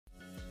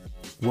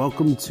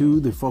Welcome to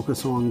the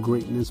Focus on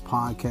Greatness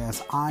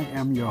podcast. I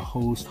am your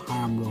host,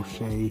 Chaim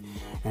Roche,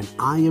 and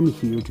I am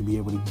here to be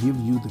able to give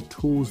you the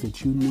tools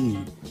that you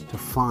need to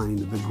find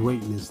the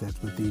greatness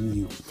that's within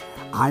you.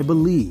 I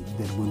believe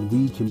that when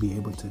we can be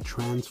able to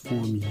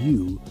transform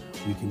you,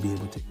 we can be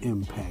able to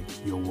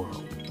impact your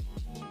world.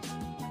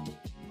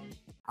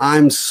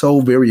 I'm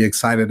so very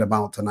excited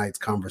about tonight's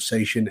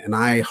conversation, and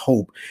I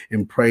hope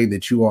and pray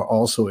that you are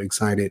also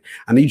excited.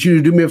 I need you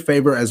to do me a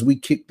favor as we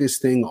kick this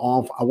thing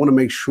off. I want to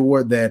make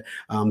sure that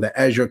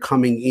as you're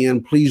coming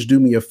in, please do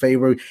me a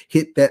favor,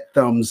 hit that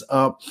thumbs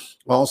up.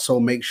 Also,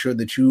 make sure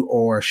that you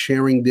are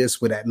sharing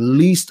this with at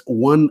least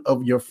one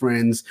of your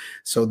friends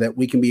so that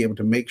we can be able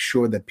to make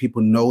sure that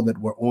people know that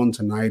we're on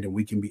tonight, and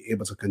we can be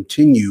able to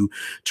continue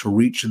to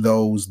reach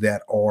those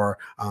that are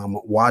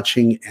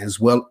watching as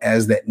well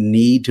as that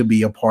need to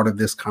be a part of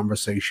this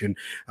conversation.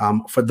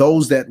 For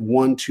those that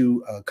want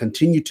to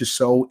continue to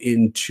sow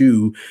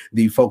into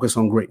the Focus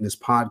on Greatness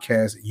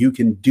podcast, you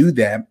can do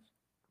that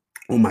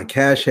on my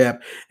Cash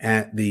App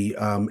at the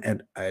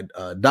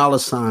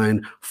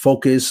 $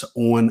 Focus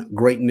on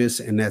Greatness,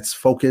 and that's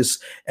Focus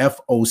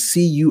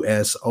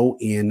FOCUSONGREATNS.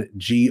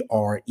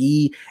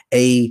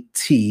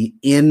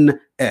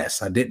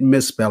 I didn't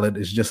misspell it.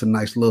 It's just a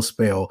nice little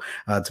spell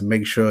to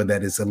make sure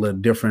that it's a little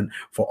different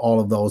for all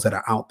of those that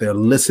are out there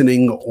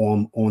listening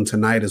on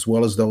tonight, as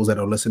well as those that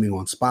are listening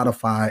on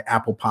Spotify,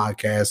 Apple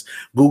Podcasts,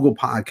 Google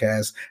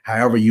Podcasts,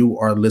 however you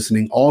are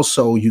listening.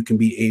 Also, you can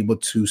be able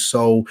to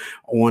sow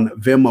on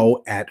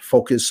Venmo at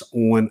Focus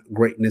on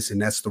Greatness,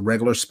 and that's the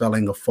regular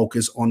spelling of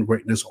Focus on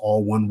Greatness,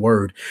 all one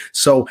word.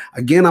 So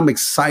again, I'm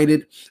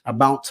excited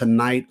about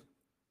tonight.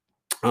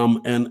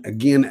 And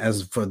again,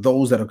 as for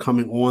those that are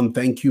coming on,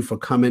 thank you for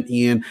coming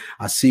in.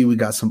 I see we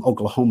got some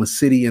Oklahoma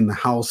City in the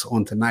house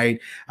on tonight.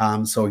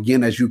 So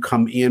again, as you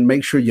come in,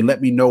 make sure you let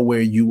me know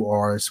where you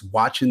are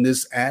watching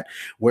this at,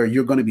 where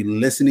you're going to be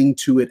listening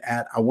to it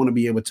at. I want to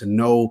be able to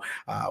know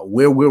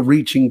where we're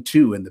reaching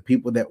to and the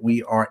people that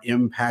we are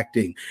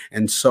impacting.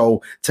 And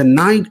so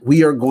tonight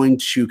we are going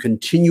to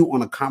continue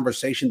on a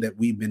conversation that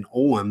we've been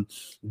on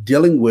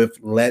dealing with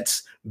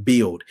Let's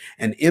Build.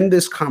 And in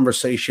this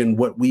conversation,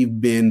 what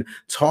we've been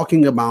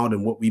talking about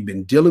and what we've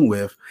been dealing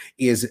with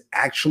is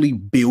actually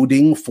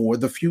building for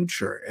the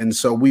future. And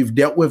so we've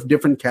dealt with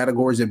different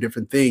categories of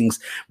different things,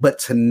 but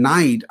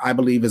tonight I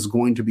believe is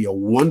going to be a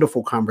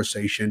wonderful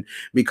conversation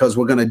because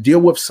we're going to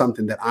deal with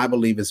something that I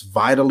believe is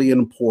vitally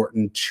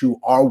important to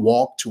our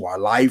walk, to our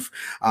life,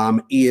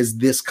 is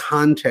this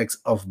context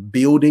of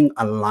building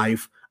a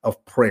life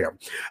of prayer.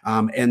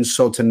 And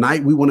so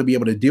tonight we want to be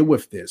able to deal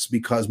with this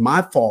because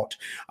my thought,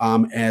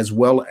 as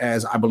well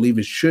as I believe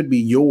it should be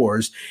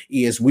yours,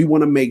 is we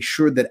want to make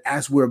sure that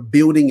as we're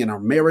building in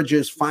our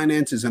marriages,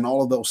 finances, and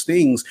all of those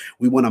things,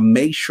 we want to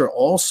make sure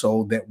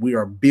also that we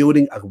are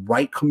building a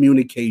right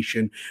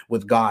communication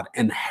with God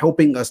and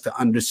helping us to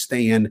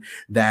understand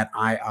that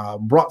I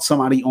brought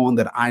somebody on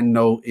that I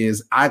know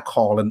I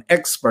call an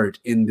expert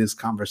in this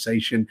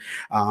conversation.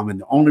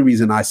 And the only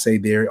reason I say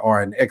they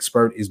are an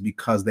expert is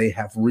because they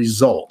have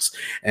results,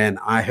 and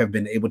I have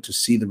been able to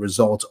see the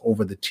results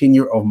over the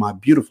tenure of my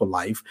beautiful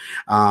life.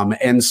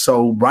 And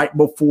so right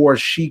before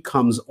she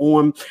comes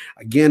on,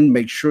 again,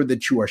 make sure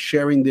that you are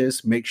sharing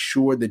this, make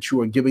sure that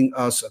you are giving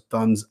us a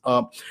thumbs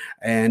up,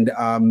 and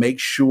make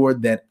sure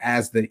that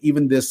as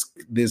even this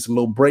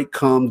little break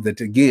comes,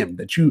 that again,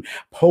 that you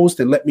post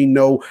and let me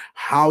know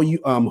how you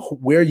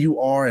where you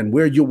are and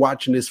where you're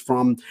watching this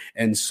from,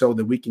 and so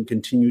that we can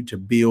continue to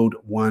build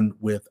one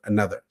with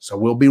another. So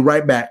we'll be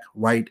right back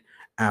right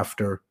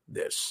after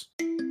this.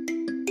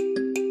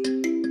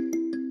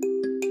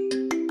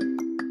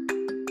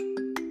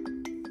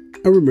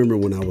 I remember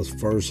when I was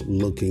first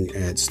looking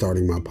at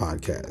starting my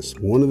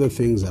podcast, one of the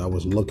things that I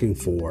was looking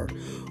for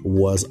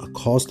was a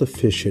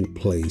cost-efficient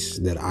place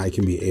that I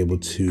can be able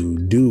to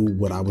do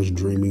what I was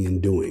dreaming and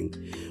doing.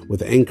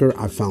 With Anchor,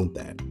 I found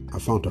that. I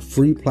found a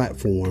free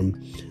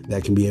platform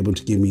that can be able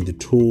to give me the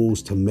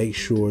tools to make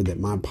sure that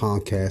my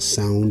podcasts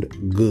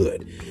sound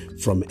good,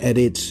 from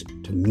edits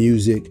to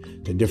music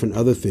to different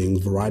other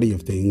things, variety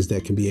of things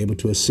that can be able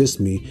to assist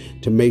me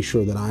to make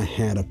sure that I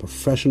had a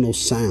professional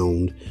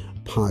sound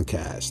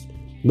podcast.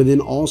 But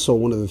then also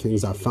one of the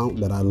things I found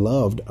that I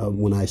loved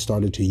when I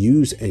started to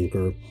use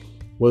Anchor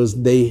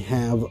was they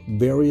have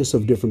various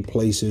of different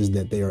places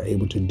that they are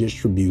able to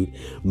distribute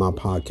my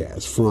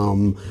podcast,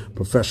 from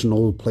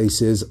professional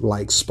places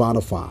like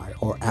Spotify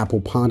or Apple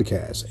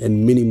Podcasts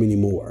and many, many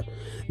more.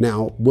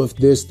 Now, with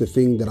this, the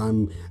thing that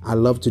I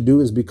love to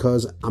do is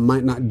because I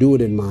might not do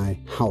it in my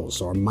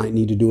house, or I might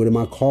need to do it in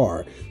my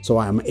car. So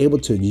I'm able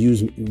to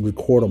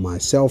record on my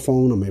cell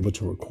phone. I'm able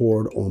to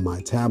record on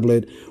my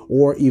tablet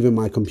or even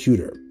my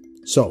computer.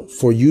 So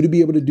for you to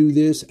be able to do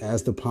this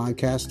as the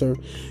podcaster,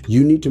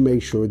 you need to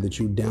make sure that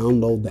you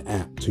download the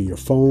app to your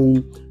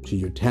phone, to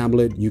your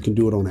tablet. You can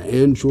do it on an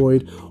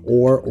Android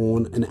or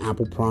on an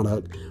Apple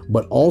product.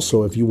 But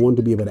also, if you want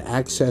to be able to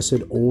access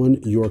it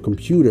on your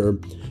computer,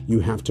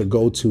 you have to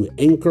go to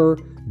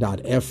anchor.fm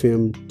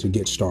anchor.fm to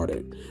get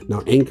started.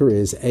 Now, Anchor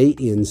is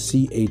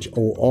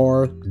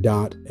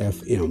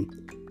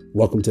ANCHOR.FM.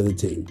 Welcome to the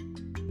team.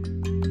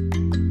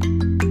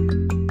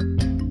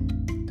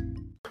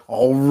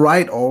 All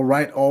right.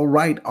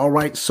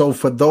 So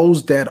for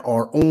those that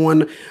are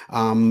on,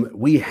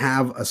 we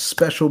have a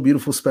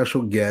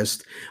beautiful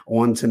guest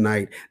on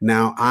tonight.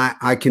 Now,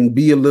 I can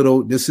be a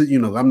little,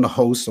 I'm the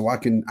host, so I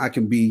can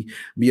be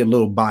a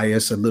little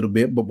biased a little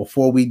bit. But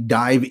before we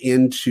dive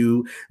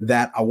into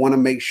that, I want to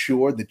make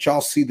sure that y'all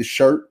see the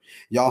shirt.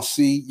 Y'all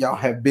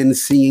have been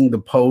seeing the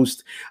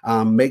post.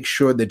 Make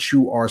sure that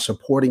you are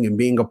supporting and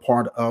being a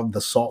part of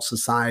the SALT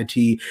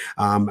Society.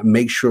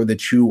 Make sure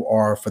that you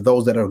are, for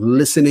those that are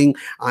listening,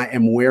 I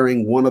am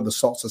wearing one of the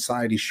SALT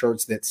Society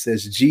shirts that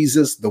says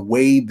Jesus, the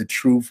way, the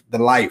truth, the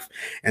life.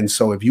 And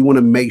so if you want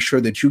to make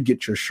sure that you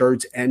get your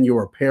shirts and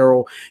your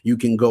apparel, you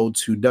can go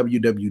to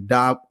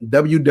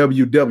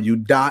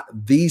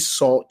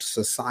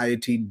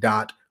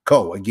www.thesaltsociety.com.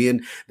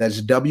 Again,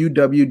 that's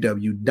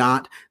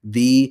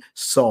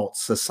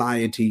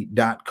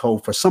www.thesaltsociety.co.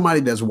 For somebody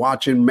that's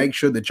watching, make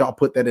sure that y'all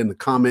put that in the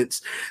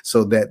comments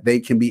so that they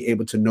can be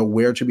able to know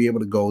where to be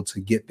able to go to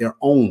get their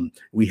own.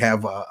 We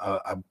have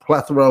a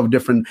plethora of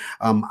different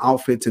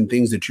outfits and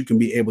things that you can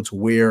be able to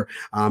wear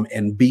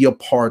and be a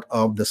part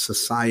of the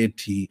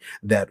society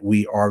that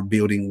we are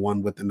building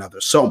one with another.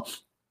 So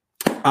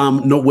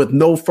with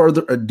no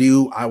further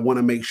ado, I want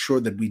to make sure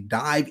that we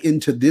dive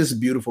into this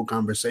beautiful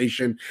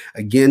conversation.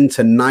 Again,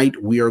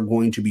 tonight we are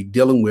going to be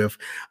dealing with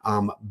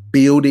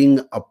building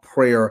a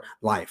prayer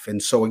life.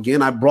 And so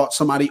again, I brought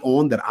somebody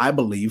on that I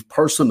believe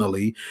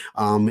personally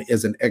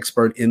is an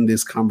expert in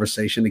this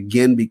conversation,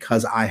 again,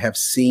 because I have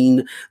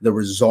seen the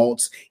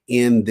results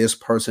in this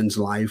person's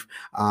life.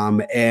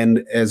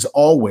 And as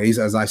always,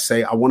 as I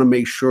say, I want to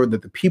make sure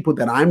that the people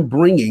that I'm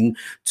bringing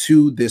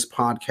to this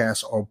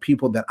podcast are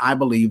people that I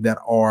believe that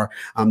are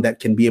that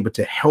can be able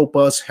to help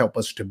us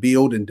to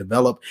build and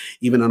develop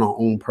even in our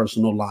own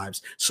personal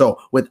lives.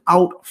 So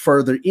without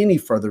any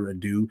further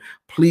ado,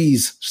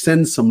 please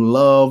send some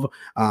love,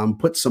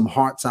 put some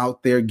hearts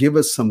out there, give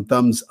us some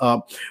thumbs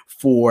up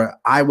for,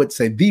 I would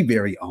say, the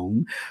very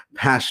own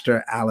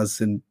Pastor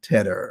Allison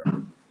Tedder.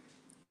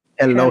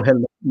 Hello,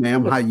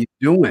 ma'am. How you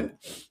doing?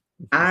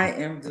 I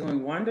am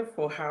doing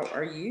wonderful. How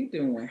are you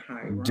doing,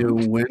 Hiram?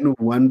 Doing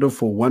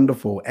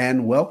wonderful.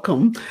 And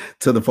welcome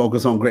to the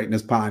Focus on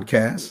Greatness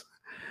podcast.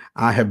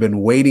 I have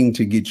been waiting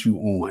to get you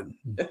on.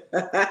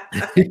 Funny.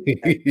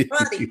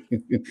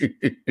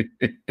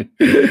 We're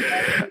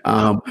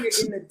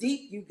in the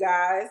deep, you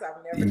guys.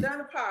 I've never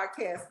done a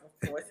podcast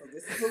before, so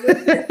this is a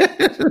little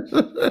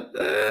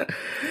different.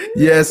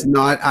 Yes, no,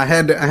 I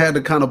had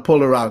to kind of pull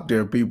her out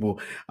there,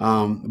 people,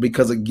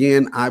 because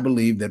again, I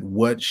believe that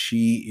what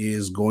she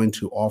is going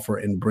to offer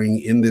and bring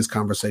in this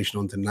conversation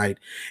on tonight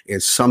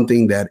is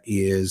something that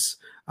is,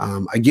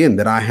 again,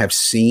 that I have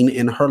seen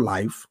in her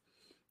life.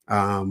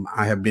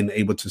 I have been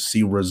able to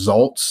see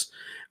results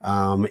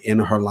in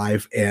her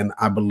life, and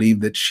I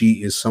believe that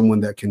she is someone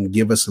that can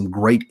give us some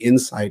great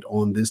insight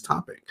on this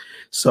topic.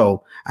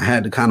 So I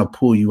had to kind of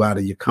pull you out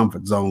of your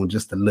comfort zone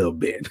just a little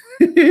bit,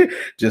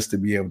 just to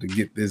be able to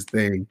get this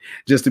thing,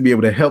 just to be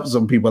able to help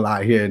some people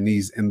out here in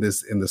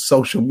the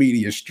social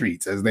media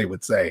streets, as they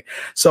would say.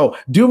 So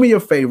do me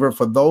a favor,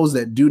 for those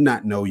that do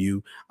not know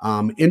you,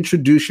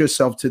 introduce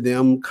yourself to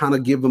them, kind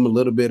of give them a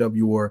little bit of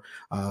your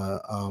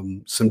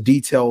some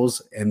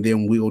details, and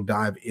then we'll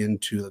dive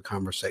into the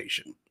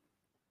conversation.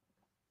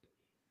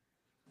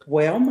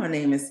 Well, my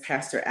name is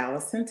Pastor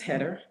Allison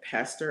Tedder,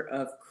 pastor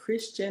of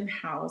Christian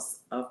House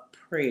of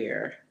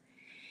Prayer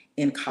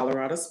in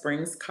Colorado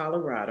Springs,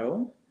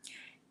 Colorado.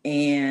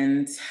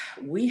 And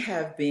we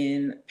have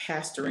been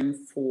pastoring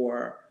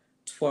for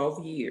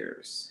 12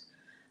 years.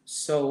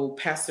 So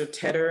Pastor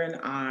Tedder and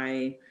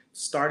I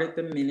started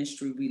the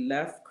ministry. We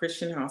left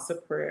Christian House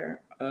of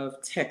Prayer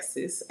of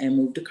Texas and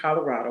moved to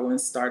Colorado and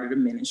started a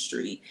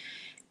ministry.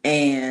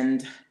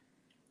 And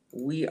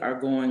we are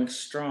going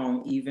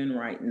strong even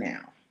right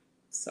now.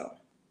 So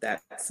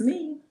that's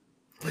me.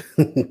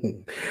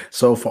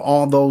 So for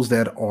all those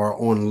that are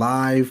on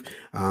live,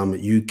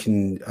 you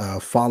can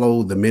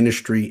follow the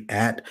ministry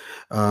at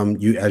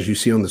as you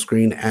see on the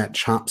screen, at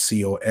Chop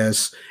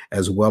COS,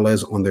 as well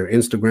as on their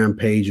Instagram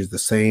page is the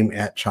same,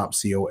 at Chop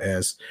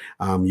COS.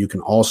 You can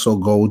also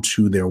go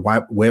to their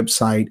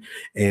website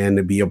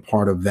and be a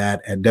part of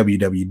that at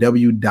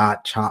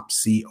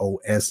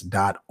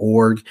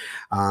www.chopcos.org.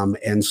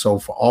 And so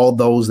for all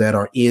those that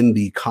are in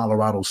the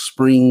Colorado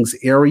Springs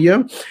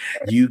area,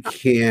 you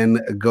can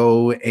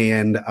go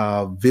and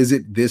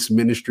visit this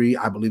ministry.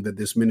 I believe that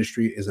this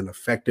ministry is an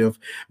effective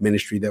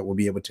ministry that will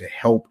be able to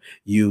help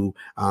you.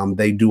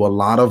 They do a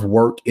lot of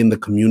work in the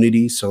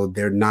community, so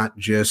they're not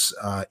just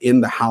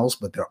in the house,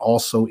 but they're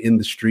also in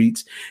the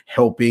streets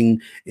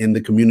helping in the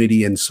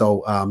community. And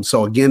so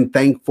again,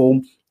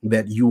 thankful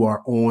that you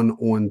are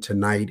on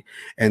tonight.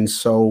 And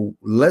so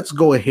let's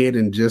go ahead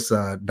and just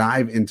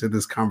dive into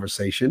this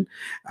conversation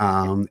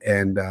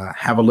and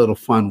have a little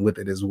fun with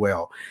it as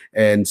well.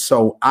 And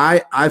so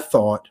I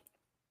thought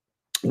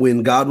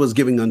when God was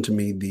giving unto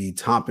me the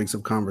topics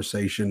of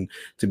conversation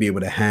to be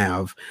able to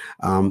have,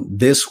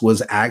 this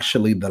was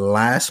actually the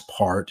last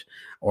part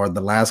or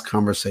the last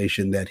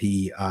conversation that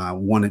he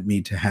wanted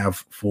me to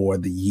have for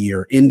the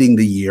year, ending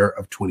the year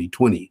of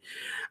 2020.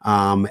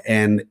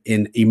 And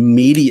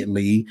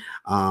immediately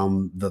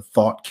the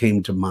thought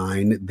came to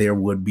mind, there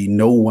would be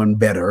no one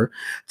better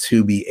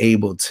to be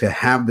able to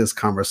have this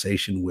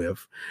conversation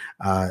with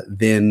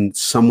than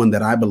someone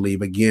that I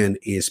believe, again,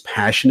 is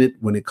passionate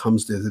when it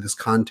comes to this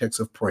context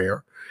of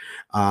prayer,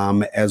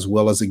 as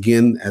well as,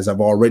 again, as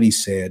I've already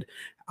said,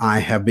 I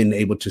have been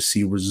able to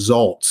see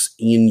results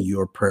in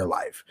your prayer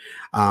life.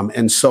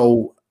 And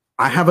so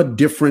I have a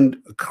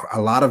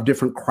lot of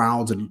different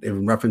crowds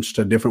in reference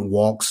to different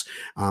walks,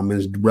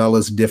 as well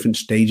as different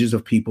stages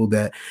of people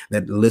that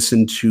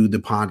listen to the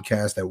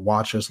podcast, that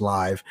watch us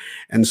live.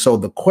 And so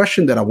the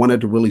question that I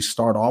wanted to really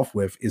start off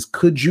with is,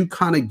 could you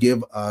kind of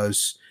give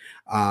us,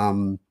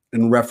 in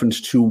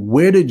reference to,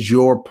 where did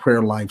your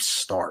prayer life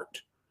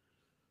start?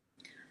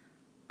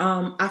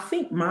 I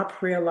think my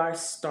prayer life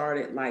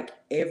started like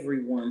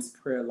everyone's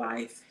prayer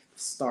life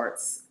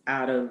starts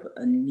out of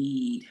a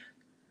need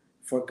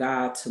for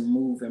God to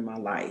move in my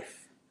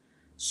life.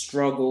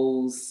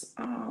 Struggles,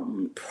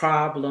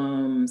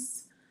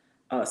 problems,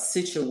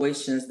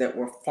 situations that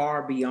were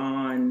far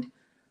beyond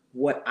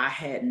what I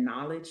had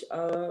knowledge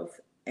of.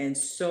 And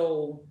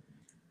so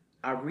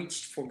I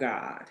reached for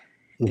God.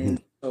 Mm-hmm.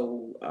 And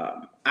so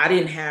I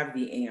didn't have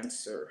the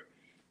answer.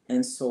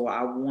 And so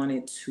I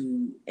wanted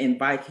to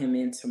invite him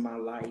into my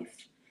life.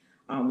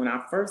 When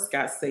I first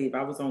got saved,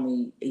 I was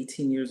only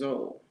 18 years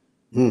old.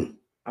 Mm.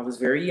 I was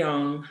very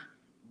young,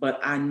 but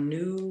I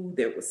knew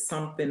there was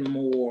something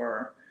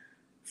more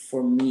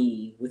for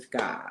me with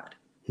God.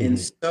 Mm-hmm. And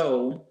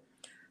so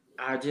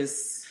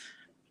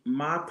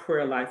my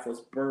prayer life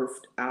was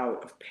birthed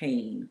out of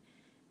pain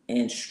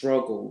and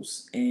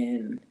struggles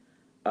and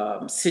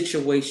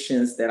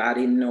situations that I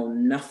didn't know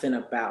nothing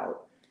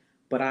about.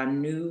 But I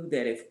knew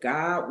that if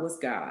God was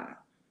God,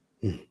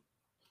 and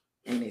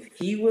if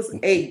he was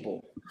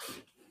able,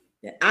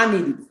 that I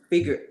needed to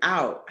figure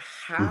out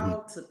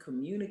how to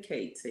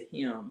communicate to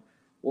him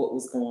what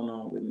was going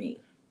on with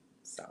me.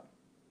 So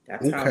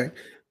that's Okay.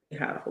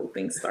 how the whole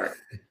thing started.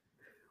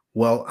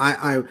 Well,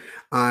 I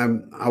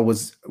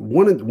was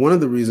one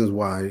of the reasons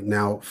why.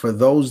 Now, for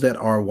those that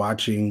are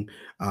watching,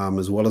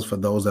 as well as for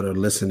those that are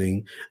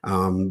listening,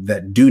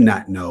 that do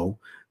not know,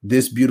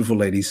 this beautiful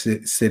lady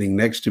sitting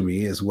next to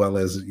me, as well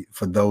as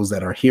for those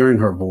that are hearing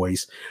her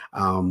voice,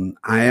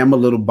 I am a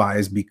little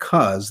biased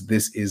because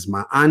this is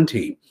my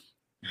auntie.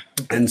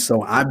 And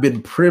so I've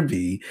been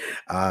privy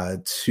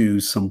to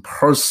some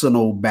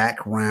personal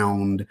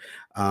background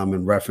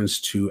in reference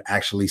to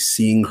actually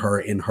seeing her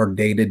in her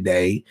day to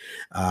day,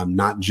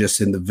 not just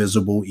in the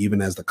visible,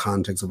 even as the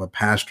context of a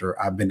pastor.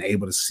 I've been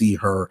able to see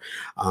her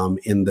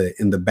in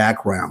the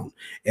background,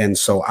 and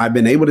so I've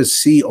been able to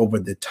see over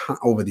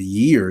the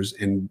years.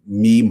 And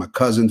me, my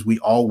cousins, we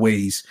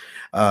always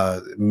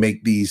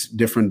make these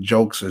different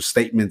jokes or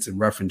statements in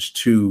reference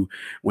to,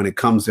 when it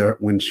comes to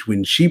when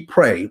she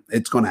pray,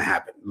 it's going to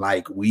happen.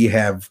 Like we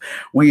have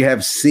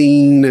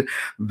seen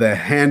the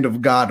hand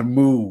of God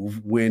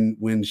move when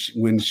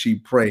she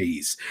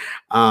prays,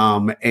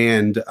 but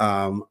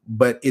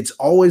it's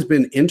always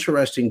been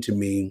interesting to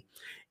me.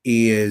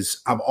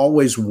 Is I've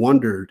always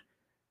wondered,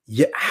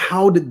 yeah,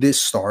 how did this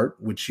start?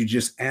 Which you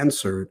just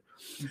answered.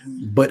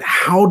 But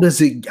how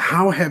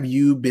have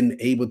you been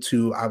able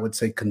to, I would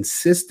say,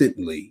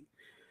 consistently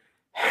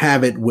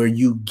have it where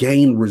you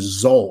gain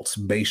results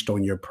based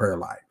on your prayer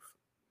life?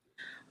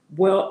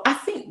 Well, I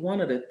think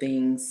one of the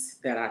things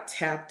that I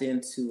tapped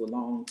into a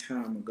long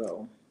time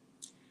ago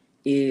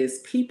is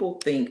people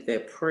think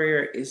that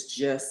prayer is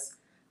just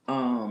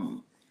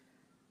telling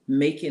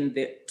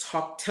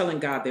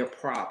God their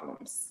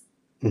problems.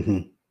 Mm-hmm.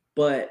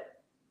 But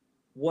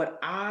what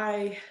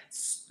I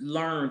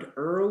learned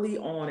early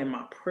on in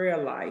my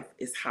prayer life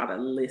is how to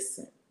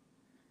listen.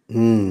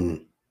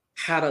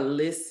 How to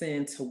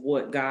listen to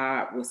what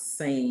God was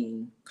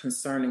saying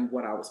concerning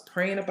what I was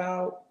praying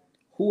about,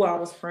 who I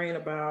was praying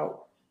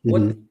about,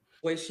 what the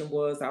situation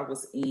was I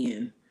was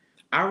in.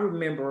 I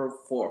remember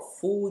for a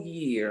full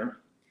year,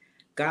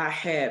 God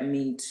had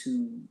me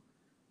to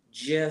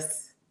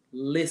just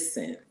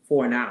listen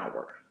for an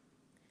hour.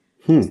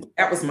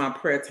 That was my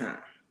prayer time.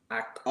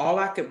 All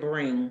I could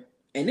bring,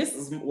 and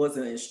was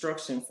an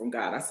instruction from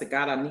God. I said,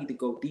 God, I need to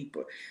go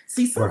deeper.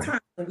 See, sometimes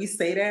when we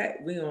say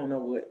that, we don't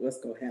know what's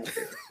going to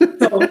happen.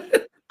 So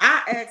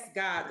I asked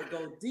God to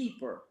go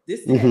deeper.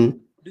 This had nothing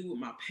to do with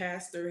my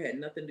pastor, had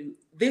nothing to do.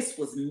 This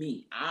was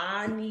me.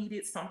 I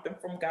needed something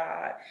from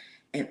God,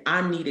 and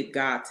I needed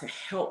God to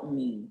help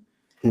me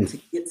to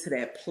get to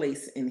that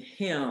place in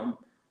him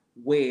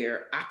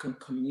where I can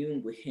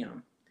commune with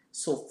him.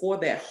 So for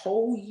that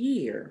whole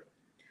year,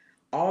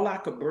 all I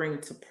could bring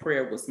to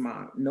prayer was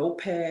my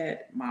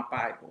notepad, my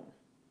Bible,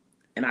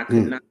 and I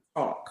could not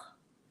talk.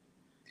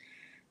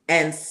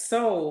 And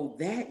so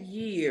that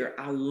year,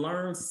 I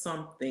learned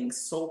something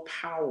so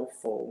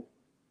powerful.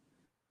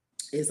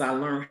 I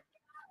learned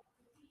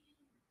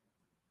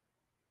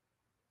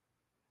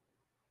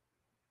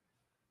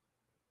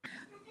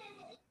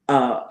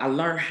I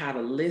learned how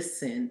to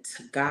listen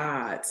to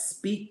God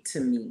speak to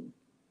me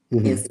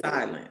in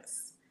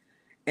silence.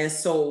 And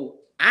so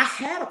I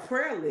had a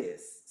prayer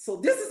list. So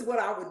this is what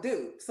I would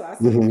do. So I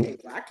said, okay,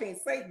 well, I can't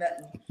say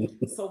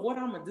nothing. So what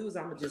I'm gonna do is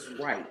I'm gonna just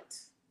write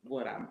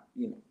what I'm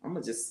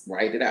gonna just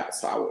write it out.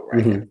 So I would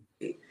write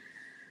it.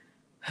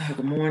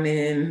 Good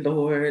morning,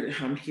 Lord.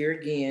 I'm here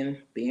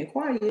again, being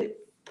quiet.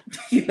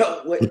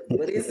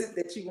 What is it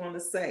that you want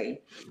to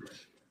say?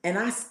 And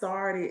I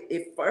started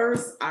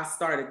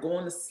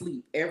going to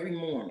sleep every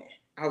morning.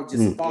 I would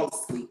just fall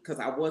asleep because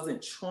I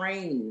wasn't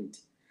trained,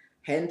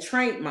 hadn't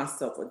trained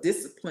myself or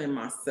disciplined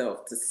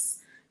myself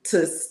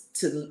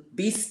to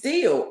be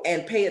still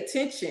and pay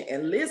attention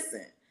and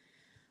listen.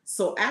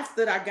 So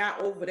after I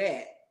got over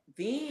that,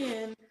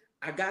 then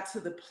I got to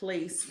the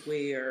place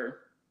where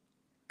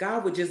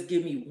God would just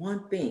give me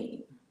one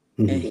thing,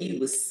 and he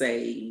would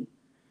say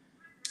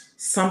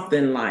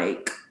something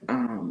like,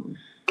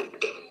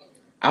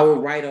 I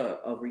would write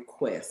a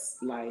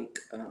request like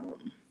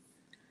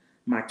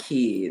my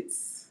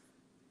kids,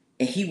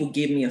 and he would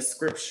give me a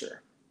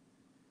scripture.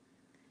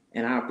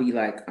 And I'll be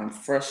like, I'm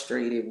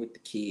frustrated with the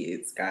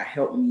kids. God,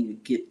 help me to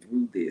get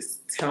through this.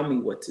 Tell me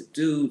what to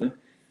do.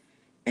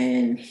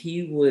 And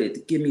he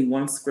would give me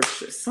one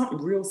scripture, something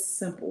real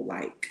simple,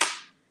 like,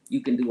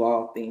 you can do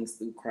all things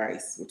through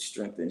Christ, which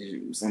strengthens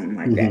you, something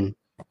like that.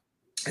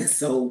 And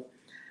so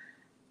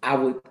I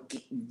would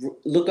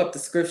look up the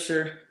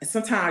scripture, and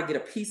sometimes I get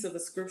a piece of the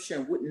scripture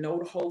and wouldn't know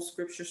the whole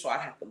scripture, so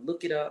I'd have to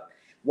look it up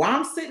while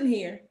I'm sitting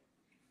here.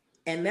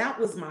 And that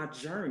was my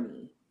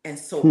journey. And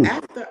so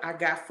after I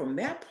got from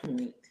that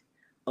point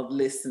of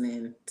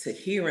listening to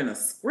hearing a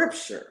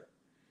scripture,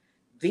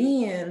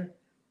 then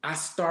I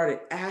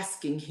started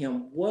asking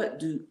him,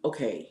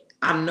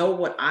 I know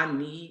what I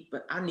need,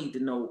 but I need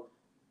to know,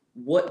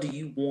 what do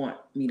you want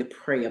me to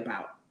pray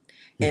about?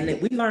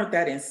 And we learned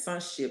that in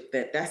sonship,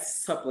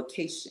 that's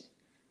supplication.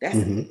 That's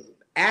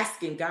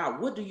asking God,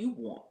 what do you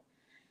want?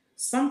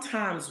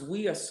 Sometimes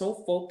we are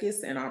so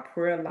focused in our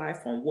prayer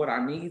life on what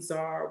our needs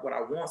are, what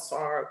our wants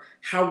are,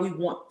 how we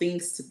want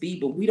things to be,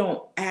 but we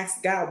don't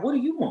ask God, what do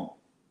you want?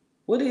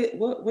 What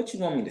you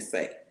want me to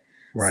say?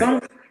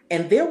 Right.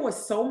 And there were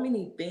so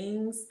many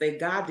things that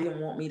God didn't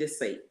want me to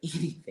say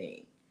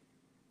anything.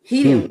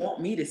 He didn't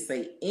want me to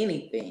say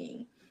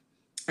anything.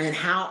 And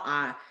how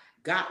I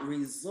got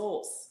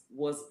results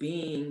was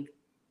being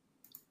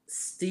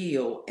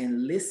still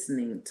and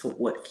listening to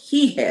what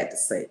he had to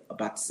say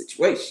about the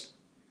situation.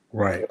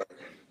 Right.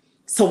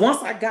 So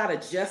once I got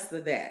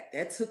adjusted to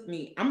that took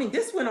me,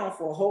 this went on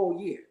for a whole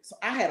year. So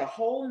I had a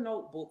whole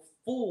notebook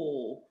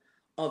full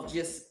of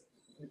just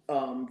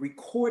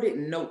recorded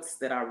notes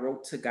that I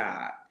wrote to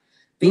God.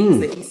 Things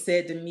that he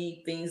said to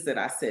me, things that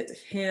I said to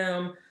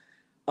him,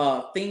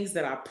 things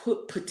that I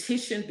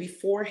petitioned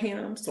before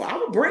him. So I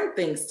would bring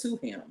things to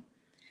him.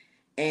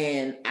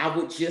 And I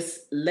would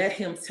just let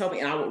him tell me,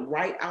 and I would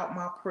write out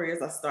my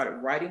prayers. I started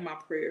writing my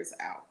prayers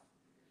out.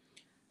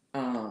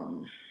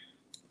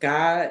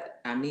 God,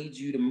 I need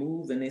you to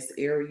move in this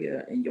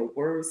area. And your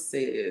word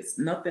says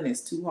nothing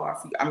is too hard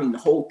for you. The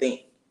whole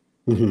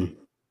thing.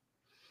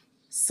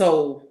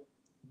 So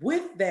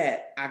with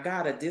that, I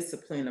got a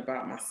discipline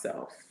about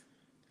myself.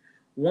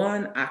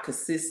 One, I could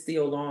sit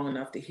still long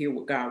enough to hear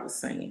what God was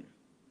saying.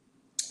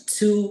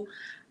 Two,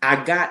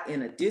 I got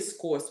in a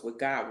discourse with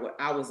God where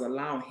I was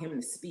allowing him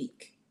to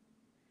speak.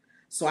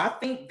 So I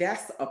think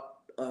that's a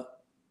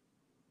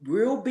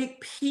real big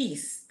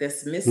piece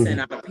that's missing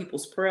out of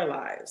people's prayer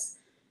lives.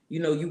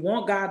 You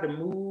want God to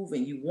move,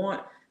 and you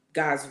want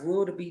God's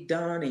will to be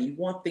done, and you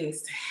want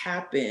things to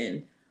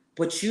happen,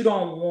 but you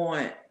don't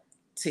want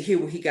to hear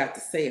what he got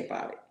to say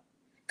about it.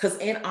 Because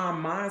in our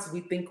minds,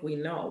 we think we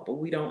know, but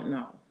we don't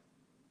know.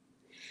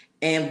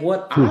 And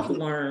what I've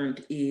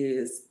learned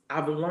is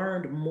I've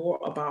learned more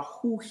about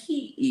who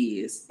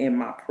he is in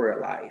my prayer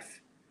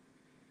life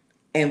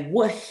and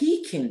what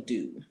he can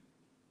do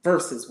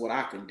versus what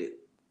I can do.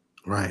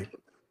 Right.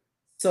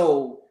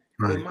 So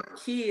when my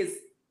kids,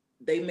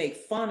 they make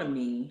fun of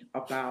me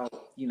about,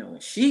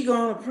 she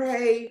gonna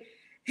pray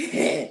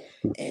and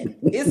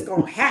it's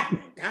gonna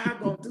happen. God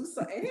gonna do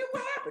something. And it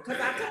will happen,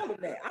 because I told them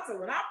that. I said,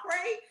 when I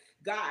pray,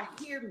 God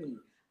hear me.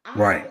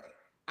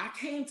 I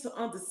came to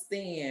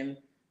understand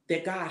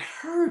that God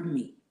heard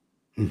me.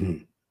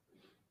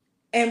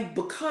 And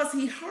because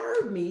he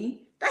heard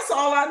me, that's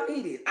all I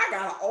needed. I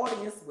got an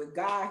audience with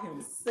God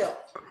himself.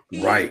 He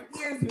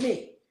hears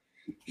me.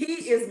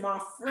 He is my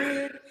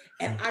friend.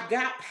 And I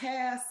got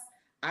past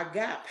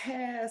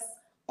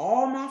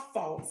all my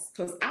faults,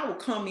 because I would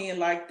come in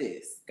like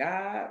this.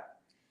 God,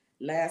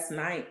 last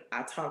night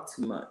I talked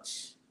too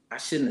much. I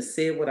shouldn't have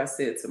said what I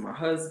said to my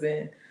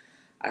husband.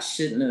 I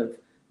shouldn't have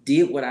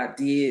did what I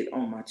did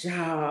on my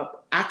job.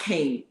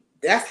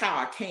 That's how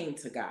I came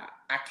to God.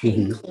 I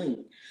came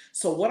clean.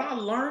 So what I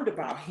learned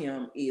about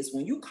him is,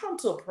 when you come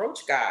to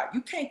approach God, you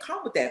can't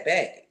come with that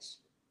baggage.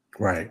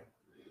 Right.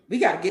 We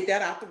got to get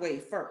that out the way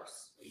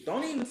first.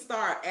 Don't even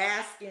start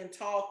asking,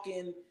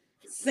 talking,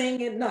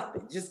 singing,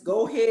 nothing. Just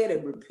go ahead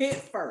and repent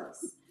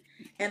first.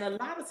 And a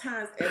lot of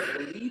times as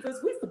believers,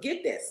 we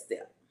forget that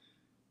step.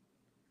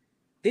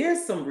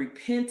 There's some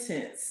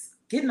repentance,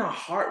 getting our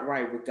heart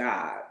right with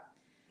God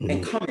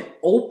and coming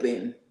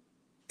open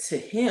to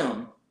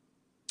him.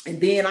 And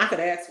then I could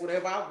ask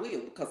whatever I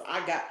will because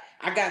I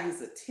got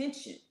his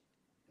attention.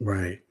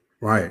 Right.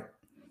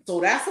 So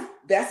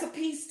that's a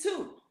piece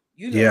too.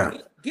 You know,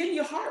 getting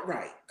your heart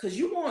right. Because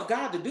you want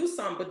God to do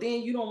something, but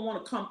then you don't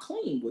want to come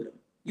clean with him.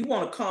 You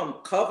want to come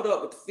covered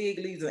up with the fig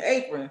leaves and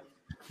apron.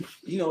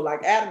 You know,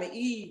 like Adam and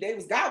Eve,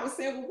 God was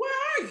saying, well, where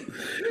are you?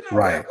 You know,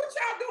 right. What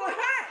y'all doing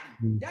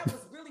hiding? That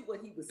was really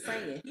what he was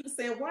saying. He was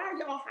saying, why are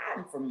y'all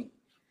hiding from me?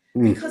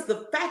 Because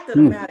the fact of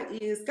the matter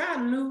is,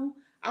 God knew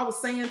I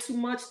was saying too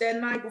much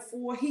that night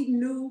before. He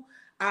knew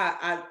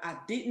I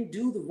didn't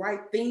do the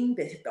right thing,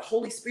 that the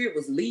Holy Spirit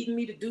was leading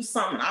me to do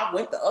something. I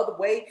went the other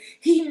way.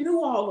 He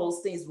knew all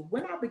those things. But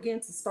when I began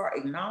to start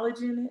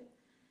acknowledging it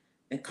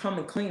and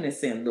coming clean and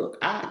saying, look,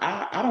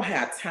 I don't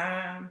have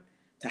time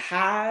to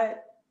hide.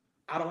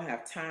 I don't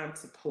have time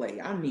to play.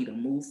 I need a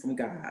move from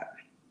God.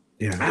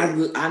 Yeah.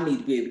 I need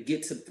to be able to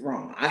get to the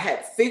throne. I had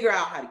to figure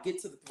out how to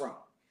get to the throne.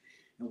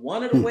 And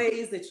one of the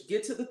ways that you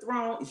get to the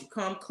throne is you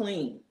come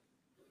clean.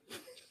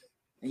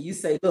 And you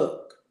say,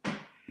 look,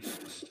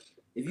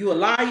 if you're a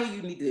liar,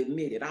 you need to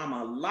admit it. I'm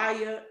a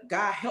liar.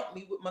 God, help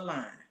me with my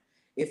lying.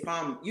 If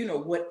I'm,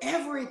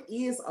 whatever it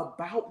is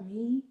about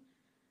me,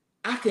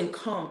 I can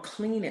come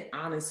clean and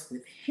honest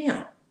with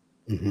him.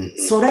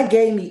 So that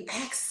gave me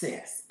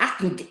access.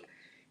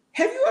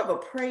 Have you ever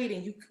prayed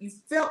and you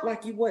felt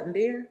like you wasn't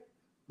there?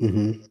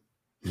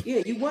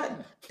 Yeah, you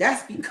wasn't.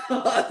 That's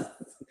because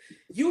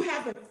you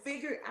haven't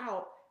figured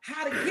out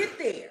how to get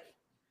there.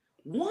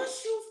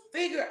 Once you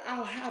figure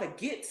out how to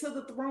get to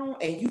the throne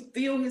and you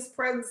feel his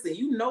presence and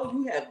you know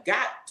you have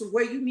got to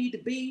where you need to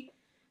be,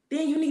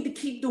 then you need to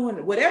keep doing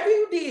it. Whatever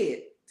you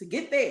did to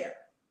get there,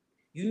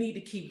 you need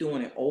to keep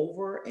doing it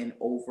over and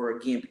over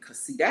again, because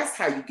see, that's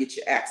how you get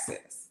your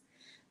access.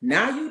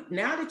 Now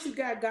that you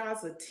got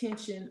God's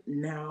attention,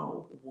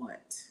 now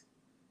what?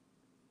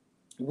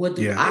 What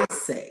do I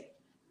say?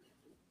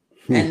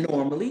 And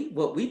normally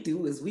what we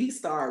do is we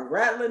start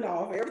rattling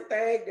off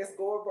everything that's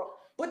going wrong.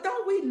 But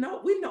don't we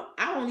know?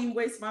 I don't even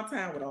waste my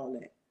time with all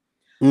that.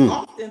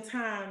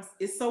 Oftentimes,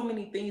 it's so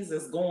many things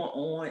that's going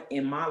on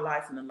in my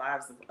life and the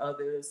lives of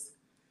others.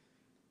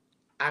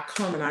 I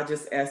come and I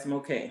just ask them,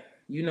 okay,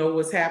 you know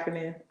what's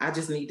happening? I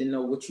just need to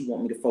know what you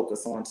want me to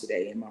focus on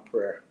today in my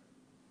prayer.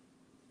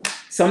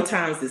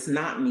 Sometimes it's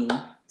not me.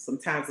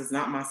 Sometimes it's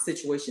not my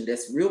situation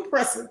that's real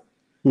pressing.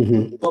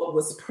 But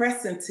what's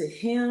pressing to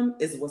him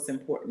is what's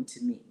important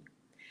to me.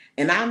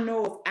 And I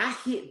know if I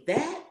hit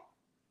that,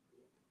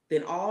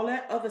 then all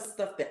that other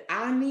stuff that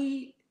I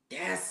need,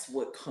 that's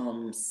what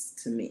comes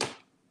to me.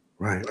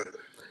 Right.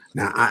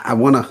 Now, I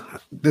want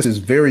to, this is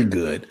very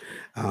good.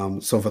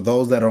 So for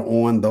those that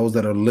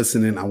are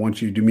listening, I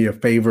want you to do me a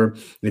favor.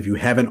 If you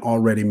haven't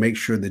already, make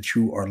sure that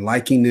you are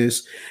liking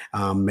this.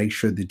 Make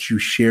sure that you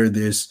share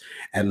this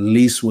at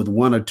least with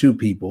one or two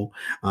people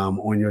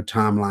on your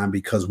timeline,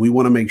 because we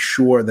want to make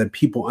sure that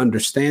people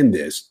understand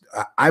this.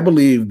 I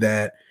believe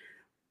that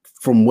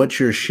from what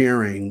you're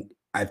sharing,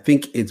 I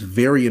think it's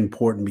very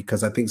important,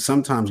 because I think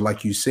sometimes,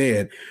 like you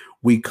said,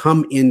 we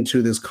come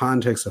into this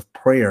context of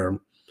prayer,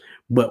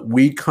 but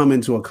we come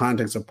into a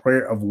context of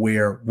prayer of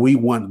where we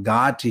want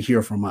God to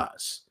hear from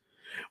us,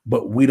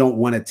 but we don't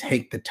want to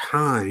take the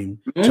time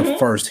to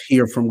first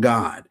hear from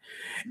God.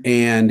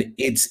 And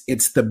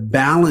it's the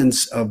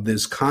balance of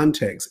this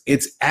context.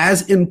 It's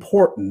as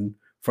important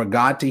for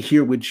God to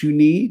hear what you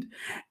need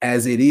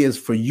as it is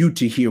for you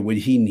to hear what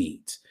he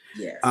needs.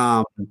 Yes.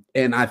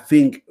 And I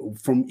think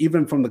from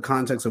the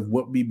context of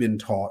what we've been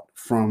taught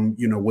from,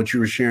 what you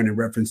were sharing in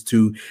reference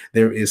to,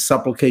 there is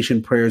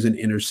supplication, prayers, and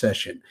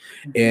intercession.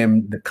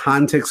 And the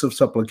context of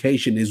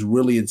supplication is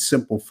really in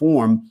simple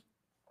form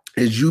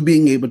is you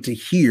being able to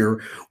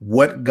hear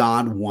what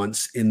God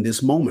wants in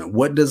this moment.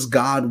 What does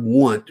God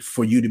want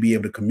for you to be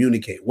able to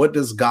communicate? What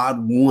does God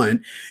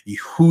want,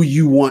 who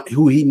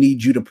he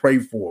needs you to pray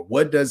for?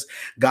 What does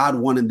God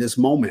want in this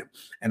moment?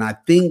 And I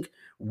think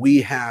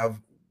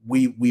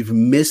we've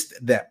missed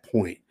that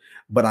point.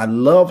 But I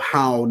love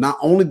how not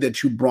only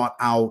that you brought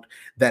out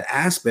that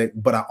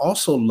aspect, but I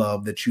also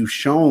love that you've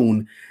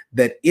shown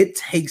that it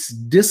takes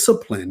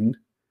discipline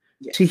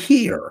to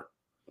hear.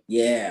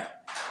 Yeah.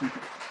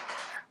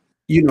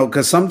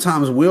 Because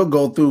sometimes we'll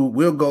go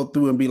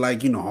through and be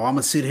like, I'm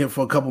gonna sit here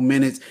for a couple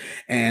minutes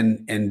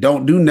and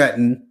don't do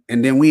nothing.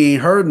 And then we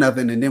ain't heard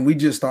nothing. And then we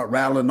just start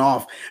rattling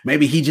off.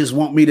 Maybe he just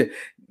want me to.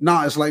 No,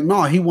 it's like,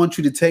 no, he wants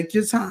you to take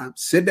your time,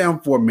 sit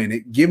down for a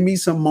minute, give me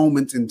some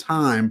moments in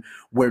time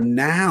where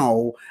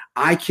now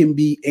I can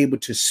be able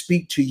to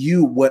speak to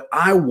you what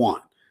I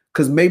want.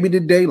 Because maybe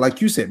today,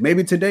 like you said,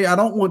 maybe today I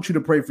don't want you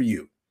to pray for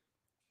you.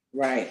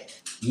 Right.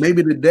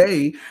 Maybe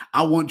today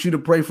I want you to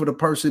pray for the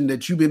person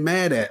that you've been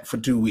mad at for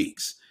 2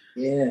 weeks.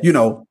 You Yes.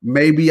 know,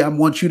 maybe I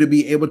want you to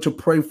be able to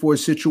pray for a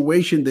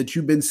situation that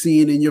you've been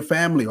seeing in your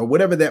family or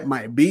whatever that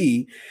might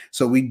be.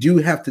 So we do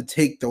have to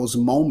take those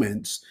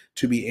moments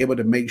to be able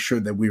to make sure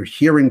that we're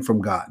hearing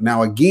from God.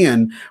 Now,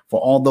 again,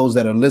 for all those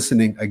that are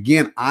listening,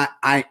 again,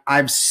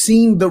 I've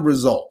seen the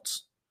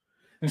results.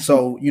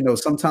 So, you know,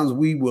 sometimes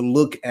we will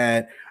look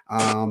at,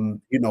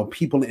 you know,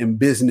 people in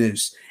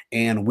business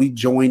and we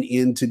join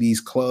into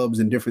these clubs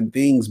and different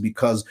things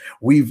because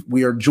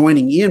we are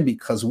joining in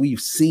because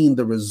we've seen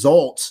the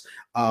results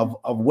of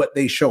what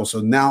they show.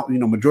 So now, you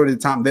know, majority of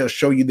the time they'll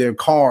show you their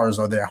cars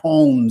or their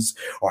homes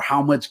or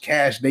how much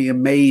cash they have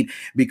made,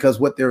 because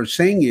what they're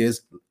saying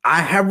is, I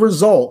have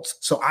results,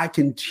 so I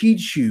can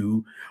teach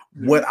you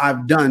what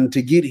I've done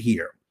to get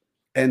here.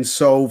 And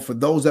so, for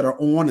those that are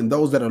on and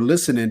those that are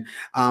listening,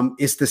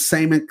 it's the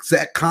same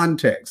exact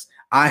context.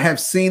 I have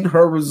seen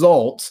her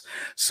results,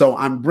 so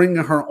I'm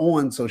bringing her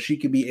on so she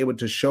can be able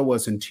to show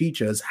us and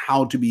teach us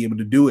how to be able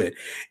to do it.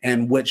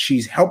 And what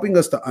she's helping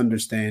us to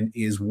understand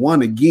is,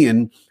 one,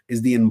 again,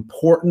 is the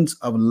importance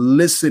of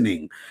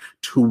listening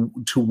to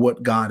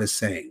what God is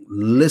saying.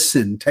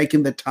 Listen,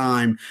 taking the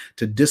time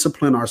to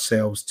discipline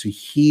ourselves to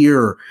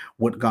hear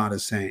what God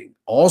is saying.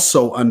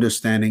 Also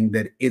understanding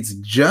that it's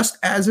just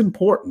as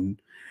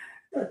important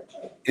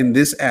in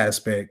this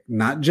aspect,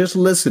 not just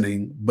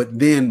listening, but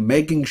then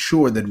making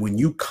sure that when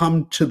you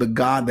come to the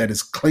God that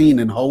is clean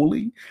and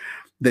holy,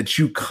 that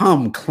you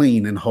come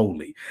clean and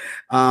holy.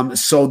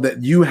 So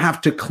that you have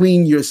to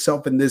clean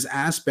yourself in this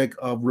aspect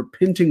of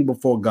repenting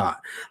before God,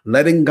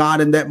 letting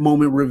God in that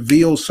moment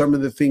reveal some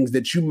of the things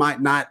that you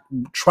might not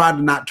try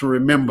not to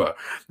remember,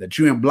 that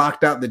you have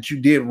blocked out, that you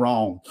did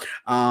wrong.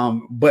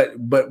 But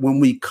when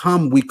we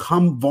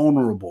come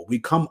vulnerable, we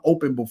come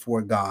open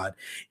before God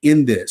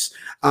in this.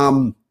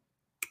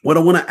 What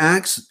I want to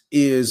ask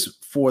is,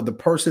 for the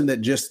person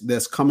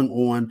that's coming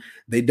on,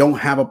 they don't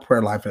have a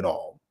prayer life at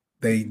all.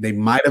 They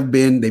might have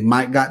been, they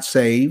might got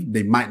saved,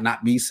 they might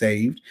not be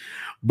saved,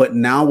 but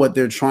now what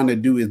they're trying to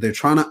do is they're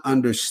trying to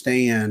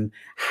understand,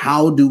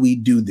 how do we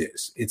do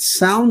this? It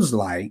sounds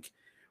like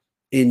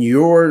in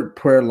your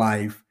prayer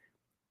life,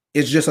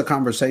 it's just a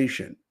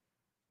conversation.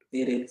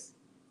 It is.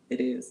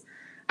 It is.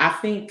 I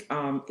think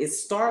it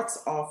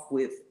starts off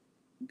with,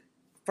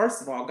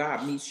 first of all,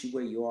 God meets you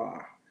where you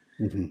are.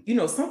 Mhm. You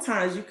know,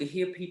 sometimes you can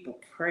hear people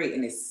pray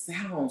and it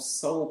sounds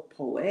so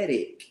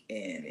poetic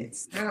and it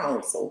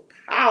sounds so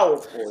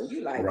powerful. And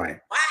you're like, Right.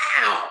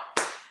 wow,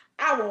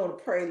 I want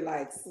to pray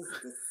like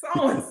Sister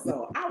So and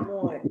so. I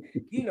want,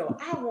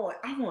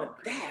 I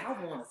want that.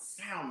 I want to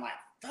sound like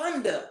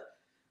thunder.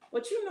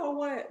 But you know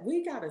what?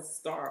 We got to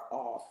start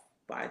off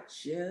by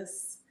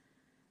just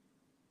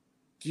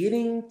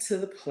getting to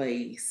the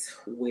place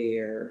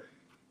where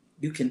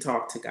you can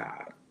talk to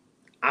God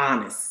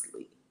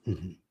honestly,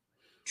 Mhm.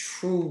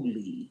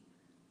 truly,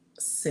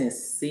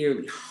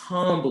 sincerely,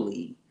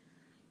 humbly.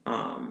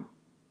 Um,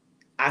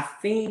 I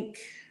think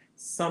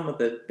some of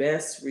the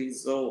best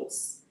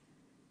results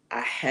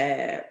I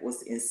had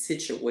was in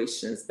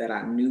situations that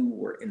I knew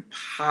were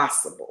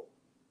impossible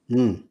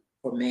Mm.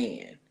 for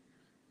man.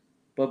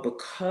 But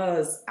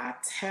because I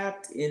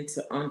tapped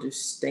into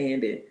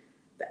understanding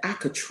that I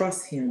could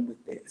trust him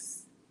with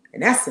this.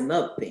 And that's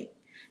another thing.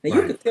 Now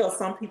you Right. can tell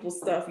some people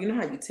stuff. You know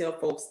how you tell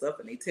folks stuff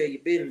and they tell you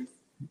business.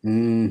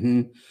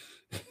 Hmm.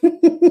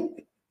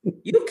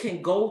 You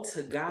can go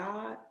to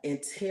God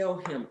and tell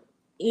him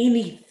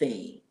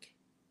anything.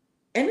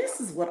 And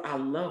this is what I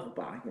love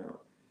about him.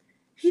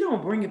 He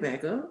don't bring it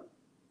back up.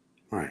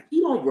 Right.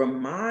 He don't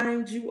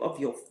remind you of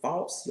your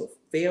faults, your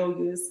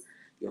failures,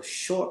 your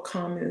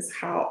shortcomings,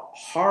 how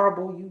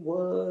horrible you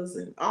was,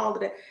 and all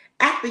of that.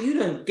 After you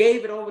done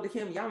gave it over to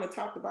him, y'all done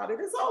talked about it,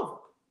 it's over.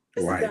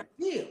 It's a Right. done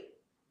deal.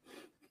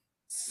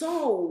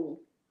 So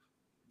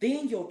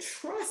then your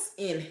trust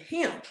in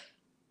him,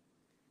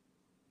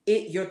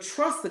 your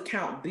trust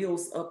account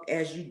builds up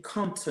as you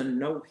come to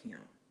know him.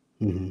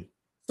 Hmm.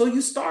 So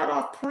you start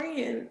off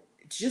praying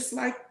just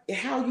like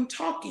how you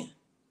talking.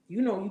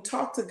 You know, you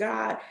talk to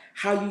God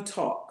how you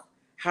talk.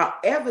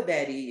 However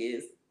that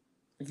is,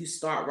 you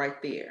start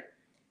right there.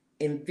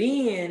 And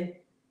then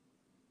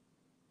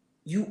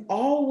you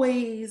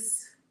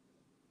always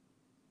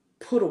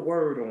put a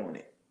word on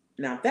it.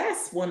 Now,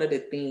 that's one of the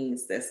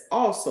things that's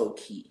also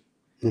key.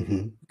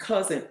 Hmm.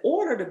 Because in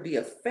order to be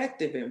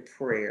effective in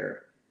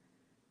prayer,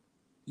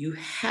 you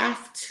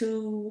have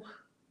to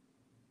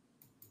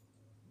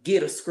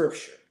get a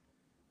scripture.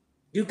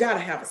 You got to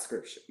have a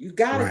scripture. You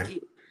got to Right.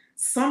 get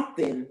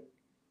something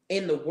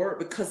in the word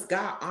because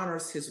God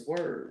honors his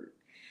word.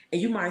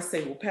 And you might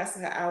say, well,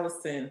 Pastor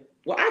Allison,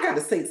 well, I got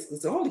to say this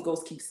because the Holy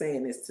Ghost keeps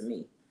saying this to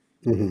me.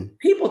 Hmm.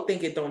 People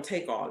think it don't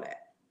take all that.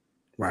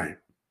 Right.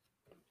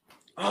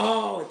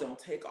 Oh, it don't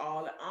take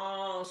all that.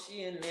 Oh,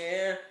 she in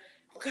there.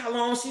 Look how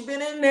long she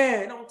been in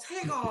there. It don't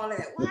take all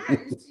that. Why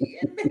is she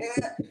in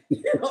there?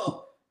 You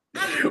know,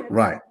 I'm in there because I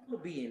Right. want to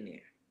be in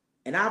there.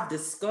 And I've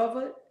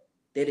discovered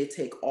that it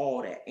take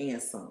all that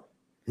and some.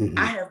 I Hmm.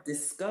 have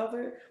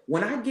discovered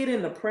when I get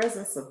in the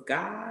presence of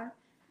God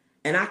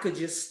and I could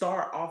just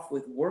start off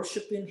with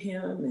worshiping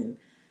him and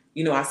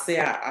I say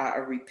I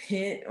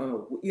repent,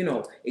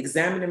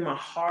 examining my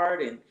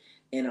heart,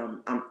 and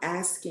I'm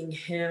asking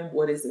him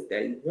what is it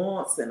that he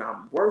wants, and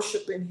I'm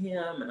worshiping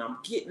him, and I'm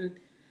getting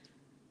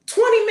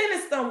 20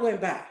 minutes done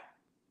went by.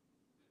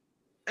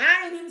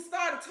 I ain't even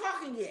started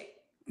talking yet.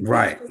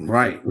 Right,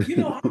 right.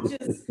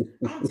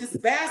 I'm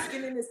just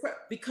basking in this prayer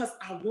because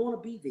I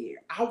want to be there.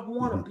 I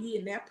want to be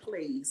in that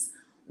place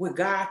where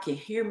God can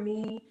hear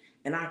me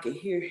and I can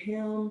hear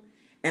him.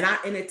 And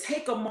it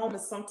take a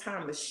moment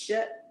sometime to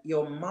shut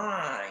your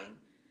mind,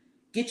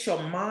 get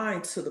your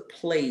mind to the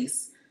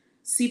place.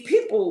 See,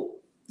 people,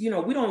 we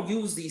don't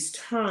use these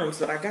terms,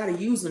 but I got to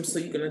use them so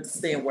you can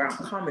understand where I'm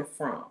coming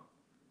from.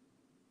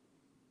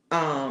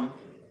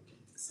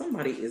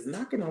 Somebody is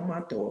knocking on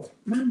my door.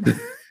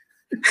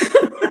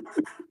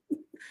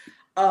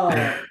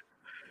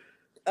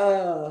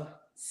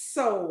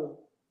 So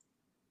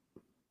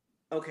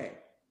okay,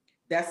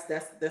 that's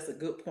a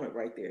good point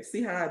right there.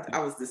 See how I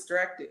was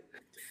distracted.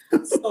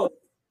 So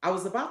I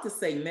was about to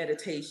say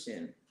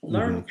meditation,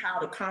 learning how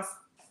to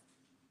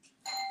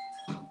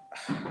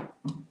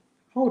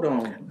hold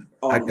on.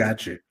 I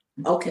got you.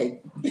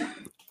 Okay.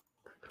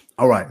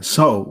 All right.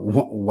 So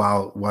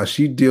while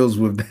she deals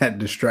with that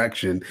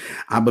distraction,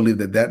 I believe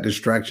that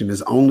distraction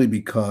is only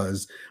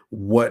because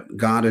what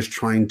God is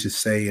trying to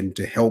say and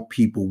to help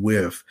people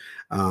with.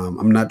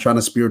 I'm not trying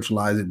to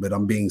spiritualize it, but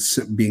I'm being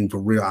for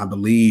real. I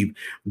believe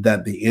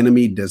that the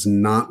enemy does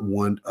not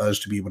want us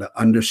to be able to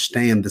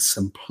understand the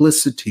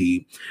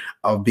simplicity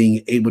of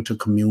being able to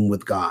commune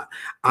with God.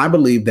 I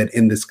believe that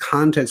in this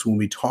context, when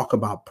we talk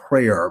about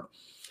prayer,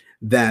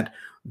 that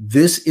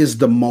this is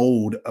the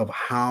mode of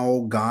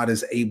how God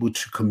is able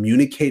to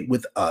communicate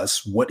with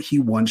us what he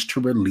wants to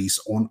release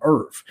on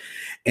earth.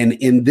 And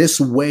in this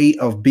way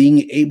of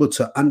being able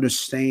to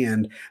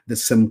understand the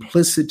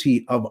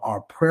simplicity of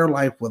our prayer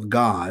life with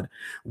God,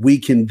 we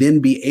can then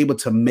be able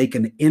to make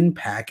an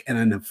impact and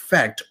an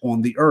effect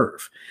on the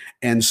earth.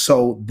 And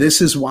so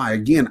this is why,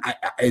 again,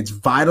 it's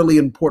vitally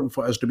important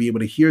for us to be able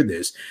to hear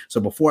this.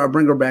 So before I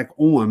bring her back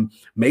on,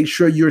 make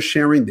sure you're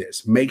sharing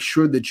this. Make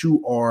sure that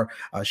you are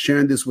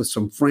sharing this with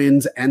some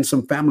friends and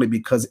some family,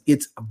 because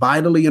it's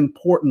vitally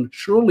important,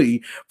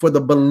 surely, for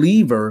the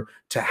believer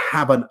to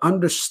have an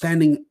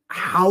understanding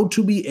how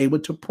to be able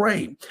to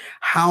pray,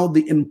 how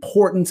the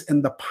importance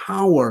and the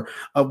power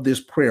of this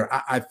prayer.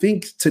 I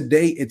think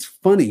today it's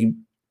funny.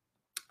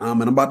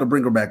 And I'm about to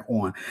bring her back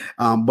on.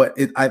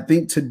 I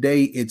think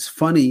today it's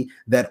funny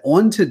that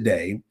on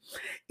today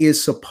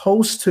is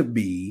supposed to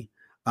be,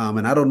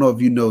 and I don't know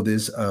if you know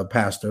this,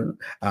 Pastor.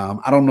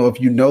 I don't know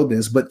if you know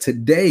this, but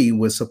today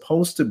was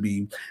supposed to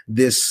be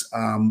this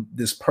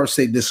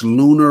this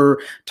lunar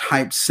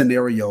type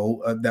scenario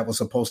that was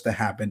supposed to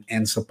happen,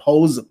 and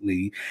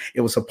supposedly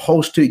it was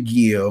supposed to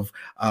give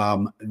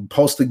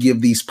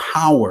these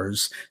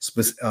powers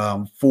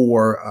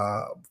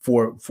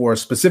for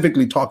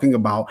specifically talking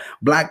about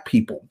Black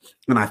people.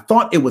 And I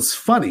thought it was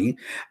funny.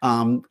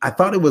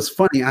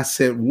 I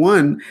said,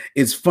 one,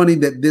 it's funny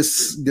that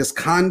this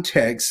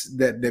context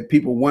that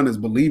people, one, is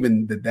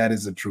believing that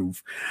is the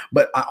truth.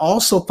 But I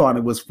also thought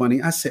it was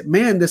funny. I said,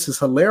 man, this is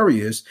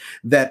hilarious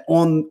that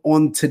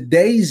on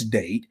today's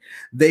date,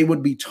 they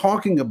would be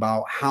talking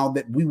about how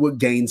that we would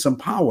gain some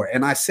power.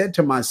 And I said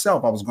to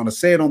myself, I was going to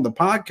say it on the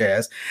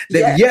podcast,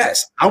 that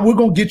yes, we're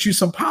going to get you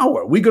some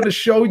power. We're going to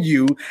show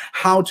you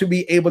how to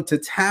be able to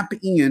tap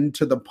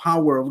into the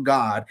power of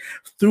God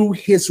through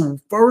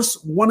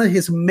one of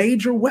his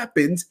major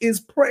weapons is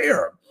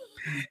prayer.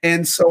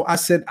 And so I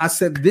said,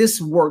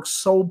 this works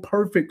so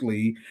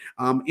perfectly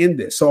in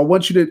this. So I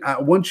want you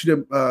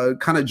to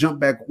kind of jump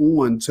back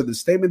on to the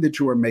statement that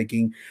you were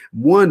making.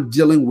 One,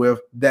 dealing with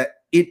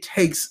that it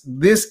takes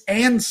this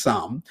and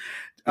some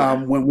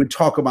when we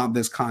talk about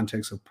this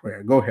context of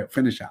prayer. Go ahead,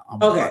 finish out.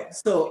 Okay,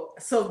 so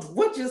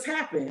what just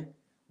happened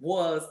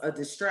was a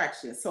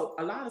distraction. So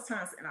a lot of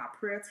times in our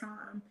prayer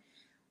time,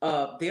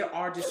 there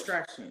are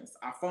distractions.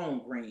 Our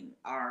phone ring,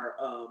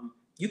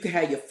 you can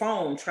have your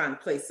phone trying to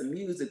play some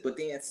music, but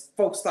then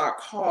folks start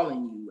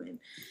calling you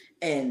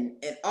and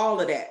all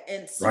of that.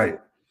 And so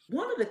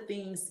one of the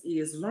things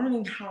is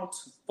learning how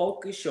to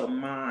focus your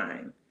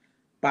mind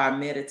by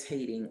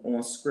meditating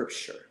on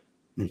scripture.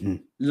 Mm-hmm.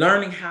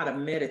 Learning how to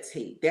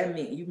meditate. That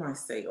means you might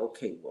say,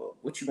 okay, well,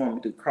 what you want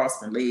me to do?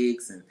 Cross my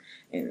legs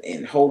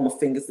and hold my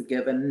fingers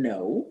together?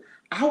 No.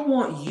 I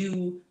want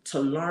you to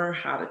learn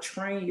how to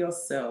train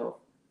yourself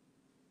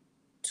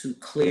to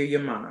clear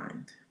your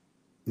mind.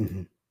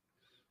 Mm-hmm.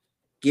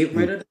 Get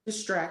rid of the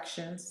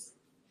distractions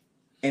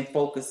and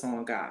focus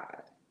on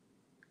God.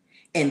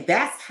 And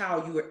that's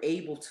how you are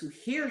able to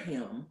hear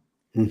him,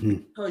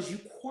 because you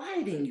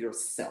quieting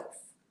yourself.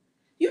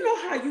 You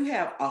know how you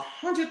have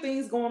 100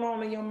 things going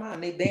on in your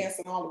mind? They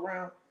dancing all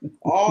around.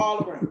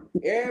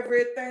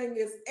 Everything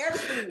is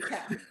happening.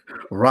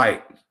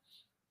 Right.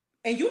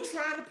 And you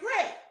trying to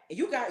pray. And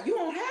you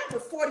don't have the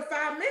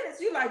 45 minutes.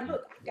 You're like,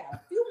 look, I got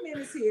a few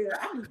minutes here.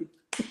 I need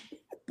to.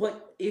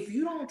 But if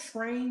you don't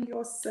train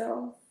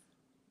yourself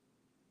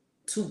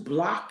to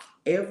block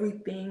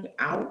everything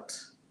out,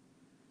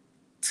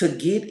 to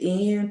get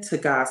into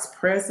God's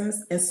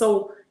presence. And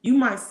so you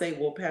might say,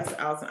 well, Pastor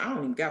Allison, I don't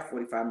even got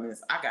 45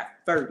 minutes. I got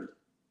 30.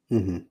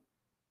 Mm-hmm.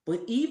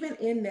 But even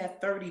in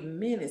that 30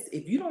 minutes,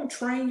 if you don't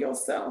train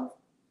yourself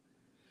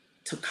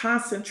to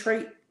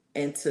concentrate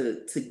and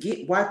to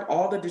wipe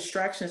all the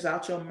distractions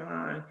out your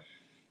mind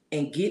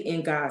and get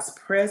in God's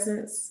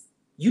presence,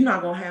 you're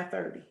not going to have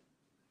 30.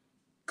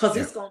 Because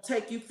it's going to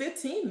take you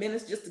 15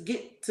 minutes just to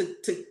get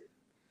to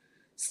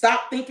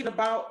stop thinking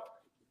about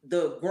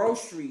the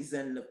groceries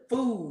and the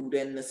food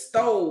and the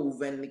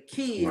stove and the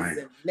kids and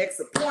the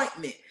next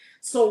appointment.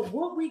 So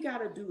what we got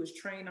to do is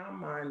train our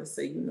mind to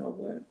say, you know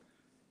what?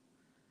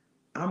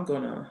 I'm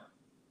going to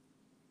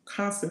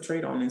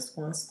concentrate on this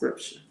one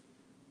scripture.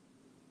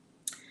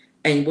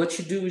 And what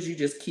you do is you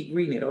just keep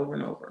reading it over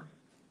and over.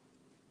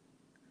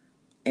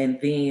 And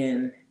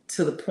then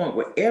to the point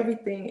where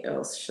everything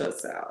else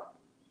shuts out.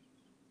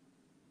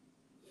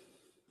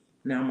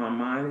 Now my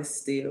mind is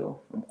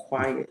still, I'm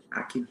quiet,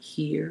 I can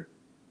hear.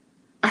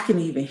 I can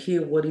even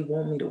hear what he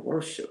want me to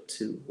worship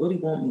to, what he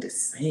want me to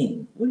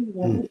sing, what do you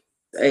want me to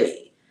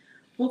say?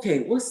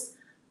 Okay,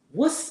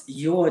 what's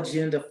your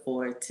agenda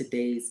for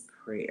today's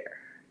prayer?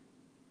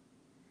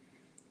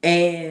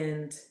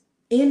 And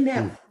in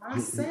that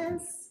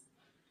process,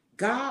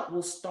 God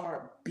will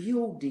start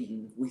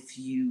building with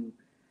you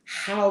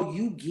how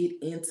you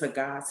get into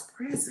God's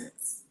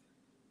presence.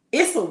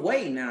 It's a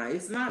way now.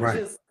 It's not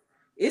just,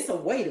 it's a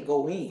way to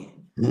go in.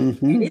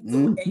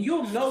 And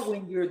you'll know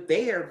when you're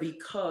there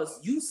because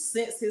you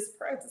sense his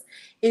presence.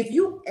 If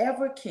you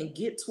ever can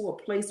get to a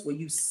place where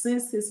you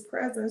sense his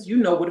presence, you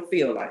know what it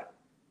feels like.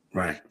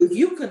 Right. If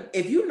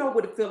you know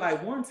what it feels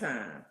like one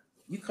time,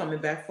 you coming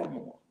back for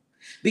more.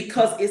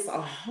 Because it's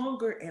a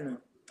hunger and a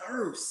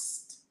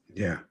thirst.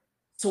 Yeah.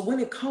 So when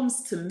it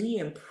comes to me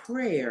in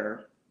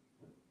prayer,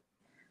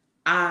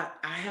 I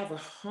have a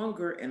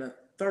hunger and a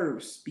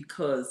thirst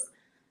because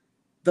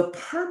the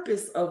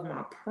purpose of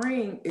my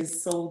praying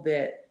is so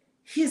that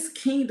his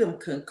kingdom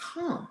can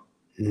come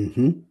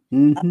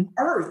on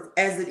earth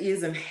as it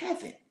is in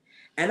heaven.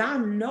 And I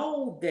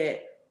know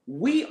that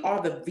we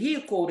are the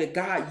vehicle that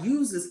God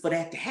uses for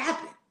that to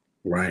happen.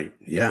 Right.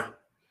 Yeah.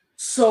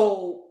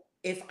 So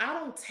if I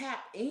don't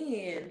tap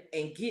in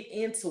and get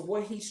into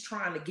what he's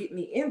trying to get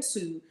me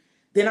into,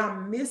 then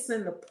I'm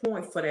missing the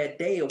point for that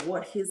day of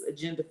what his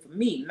agenda for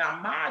me. Now,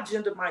 my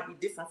agenda might be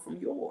different from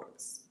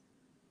yours.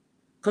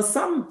 Because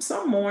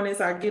some mornings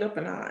I get up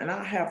and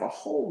I have a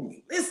whole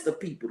list of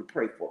people to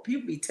pray for.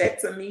 People be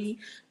texting me,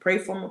 pray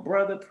for my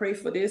brother, pray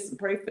for this and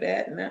pray for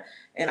that.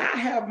 And I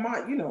have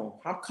my,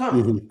 I'm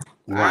coming.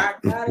 Right.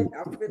 I got it.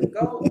 I'm going to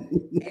go.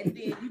 And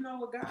then you know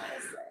what God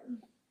is saying?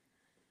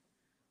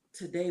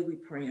 Today we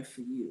praying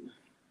for you.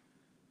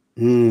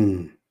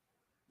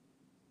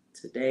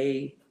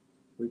 Today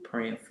we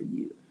praying for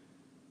you.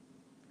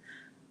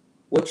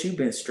 What you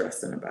been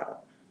stressing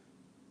about?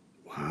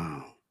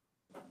 Wow.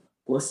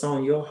 What's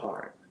on your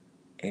heart?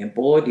 And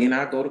boy, then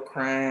I go to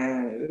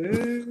crying.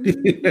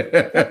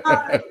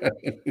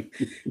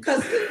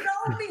 Because he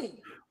know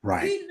me.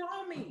 Right. He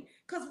know me.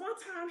 Because one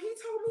time he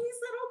told me, he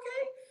said,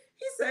 okay.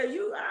 He said,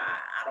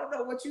 I don't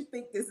know what you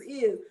think this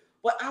is,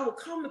 but I would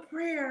come to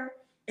prayer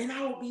and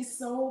I would be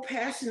so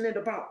passionate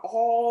about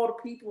all the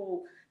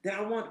people that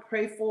I want to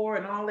pray for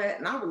and all that.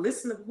 And I would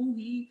listen to who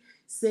he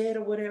said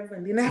or whatever.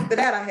 And then after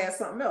that, I had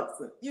something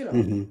else,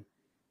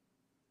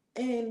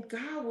 And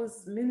God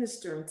was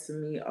ministering to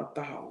me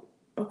about,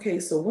 okay,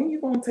 so when you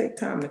going to take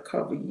time to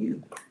cover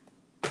you?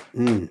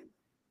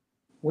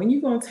 When you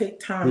going to take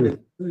time to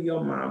do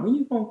your mind? When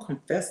you going to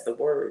confess the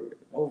word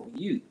over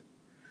you?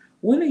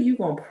 When are you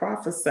going to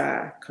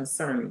prophesy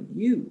concerning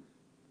you?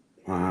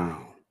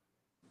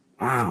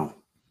 Wow.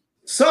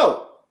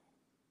 So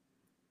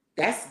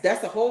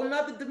that's a whole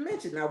nother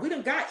dimension. Now we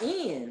done got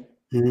in,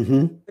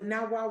 but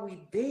now while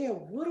we there,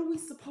 what are we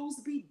supposed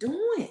to be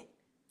doing?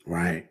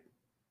 Right.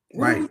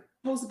 What are we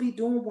supposed to be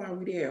doing while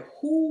we're there?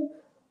 Who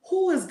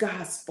is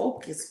God's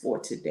focus for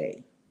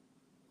today?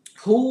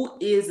 Who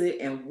is it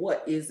and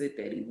what is it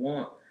that he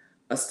wants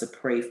us to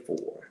pray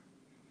for?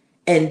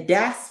 And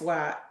that's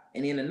why,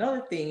 and then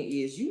another thing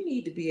is you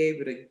need to be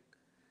able to,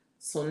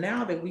 so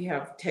now that we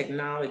have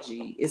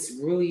technology, it's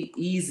really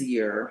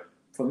easier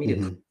for me to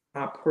come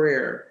my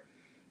prayer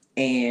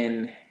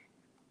and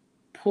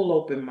pull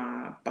open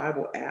my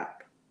Bible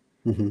app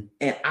and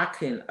I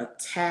can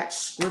attach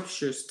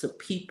scriptures to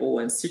people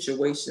and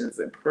situations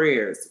and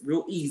prayers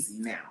real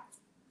easy now.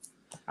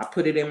 I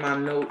put it in my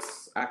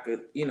notes. I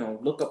could,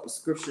 look up a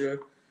scripture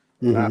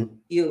about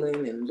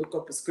healing and look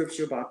up a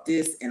scripture about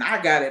this, and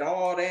I got it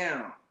all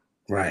down.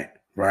 Right.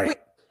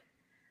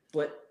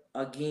 But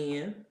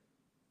again,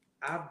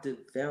 I've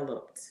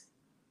developed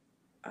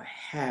a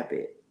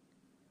habit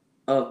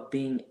of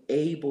being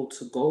able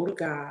to go to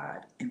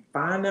God and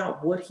find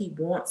out what he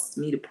wants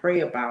me to pray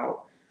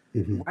about,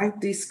 write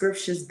these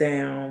scriptures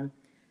down,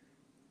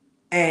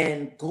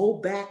 and go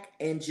back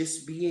and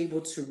just be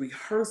able to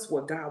rehearse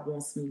what God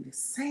wants me to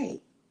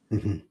say.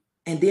 And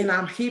then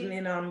I'm hidden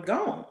and I'm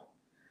gone.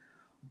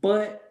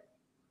 But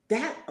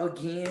that,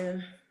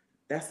 again,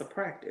 that's a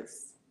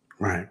practice.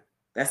 Right.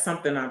 That's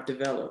something I've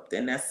developed,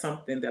 and that's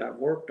something that I've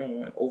worked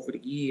on over the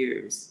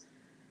years,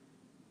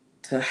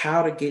 to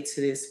how to get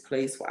to this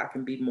place where I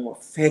can be more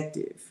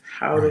effective.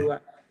 How do I?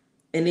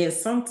 And then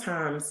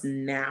sometimes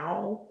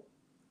now,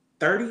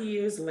 30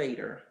 years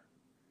later,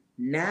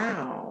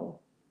 now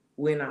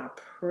when I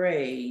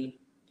pray,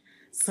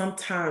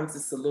 sometimes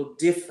it's a little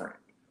different.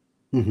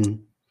 Mm-hmm.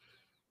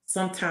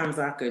 Sometimes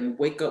I can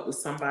wake up with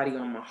somebody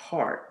on my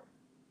heart,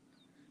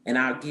 and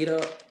I'll get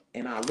up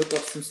and I'll look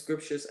up some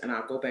scriptures and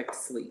I'll go back to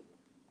sleep.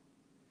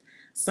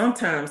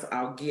 Sometimes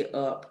I'll get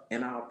up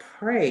and I'll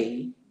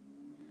pray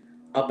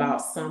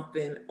about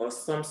something or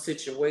some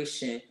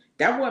situation.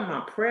 That wasn't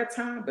my prayer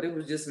time, but it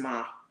was just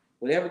my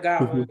whatever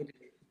God wanted me to do.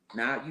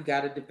 Now you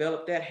got to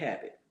develop that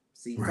habit.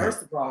 See,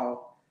 first of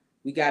all,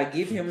 we got to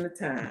give him the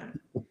time.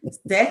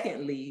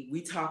 Secondly,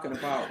 we talking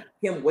about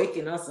him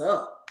waking us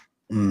up.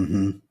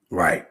 Mm-hmm.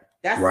 Right.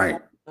 That's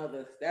right.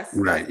 Another. That's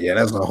right. Yeah,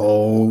 that's a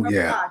whole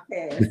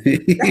podcast.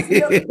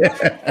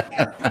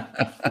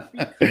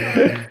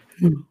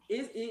 Because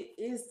it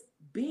is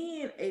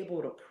being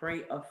able to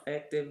pray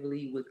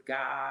effectively with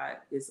God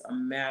is a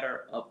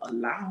matter of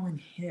allowing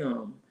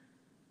him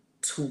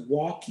to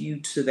walk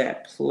you to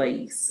that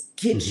place,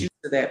 get you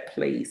to that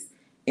place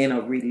in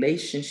a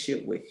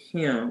relationship with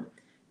him,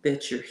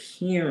 that you're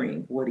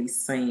hearing what he's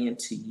saying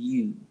to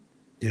you.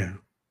 Yeah.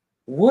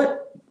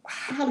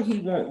 How do he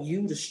want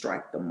you to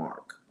strike the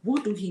mark?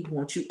 What do he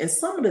want you? And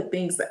some of the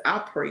things that I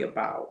pray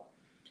about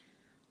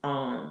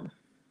are,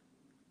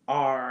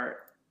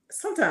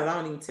 sometimes I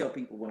don't even tell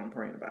people what I'm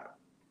praying about.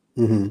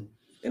 Mm-hmm.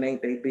 It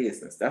ain't their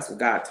business. That's what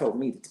God told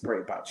me to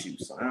pray about you.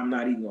 So I'm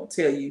not even going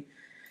to tell you.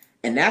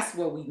 And that's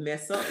where we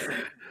mess up.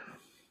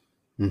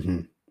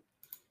 Mm-hmm.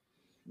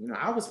 You know,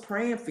 I was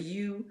praying for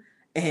you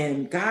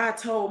and God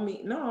told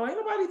me, no, ain't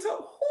nobody who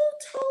told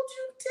you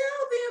to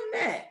tell them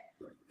that?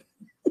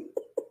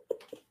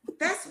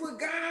 That's what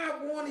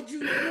God wanted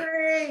you to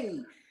pray.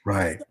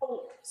 Right.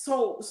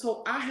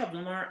 So I have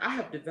learned, I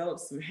have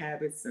developed some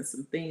habits and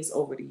some things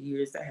over the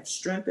years that have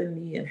strengthened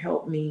me and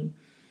helped me.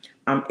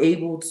 I'm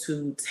able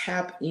to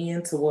tap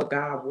into what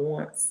God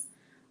wants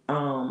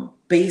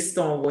based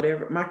on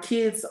whatever. My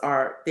kids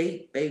are,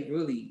 they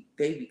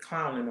be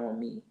clowning on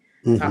me,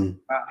 talking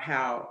about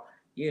how,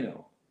 you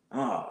know,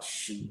 oh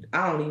shoot,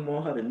 I don't even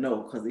want her to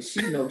know, because if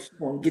she knows, she's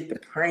gonna get to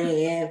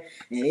praying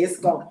and it's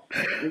going.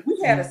 We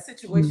had a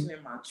situation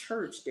in my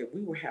church that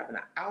we were having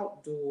an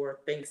outdoor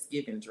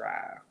Thanksgiving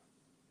drive,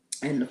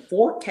 and the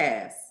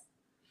forecast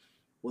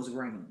was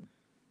raining.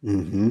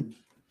 Mm-hmm.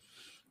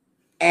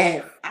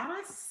 And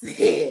I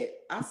said,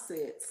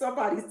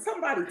 somebody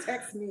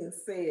texted me and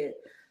said,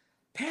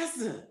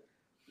 Pastor,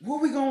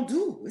 what we gonna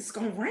do? It's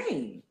gonna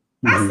rain.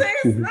 I said,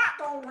 it's not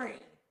gonna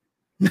rain.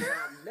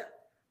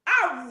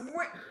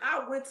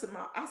 I went to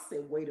I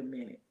said, wait a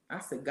minute. I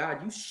said,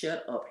 God, you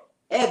shut up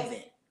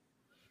heaven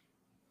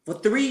for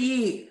 3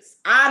 years.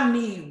 I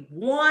need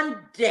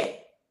one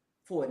day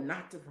for it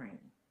not to rain.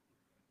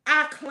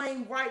 I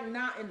claim right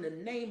now in the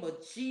name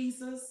of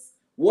Jesus,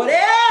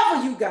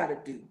 whatever you gotta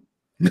do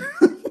to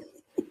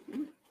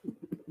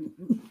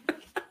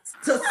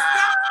stop.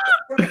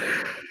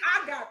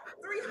 I got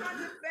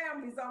 300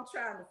 families I'm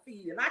trying to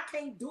feed, and I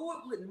can't do it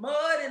with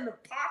mud in the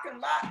parking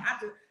lot.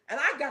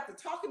 I got to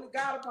talking to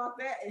God about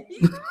that, and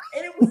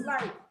it was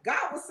like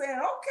God was saying,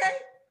 okay.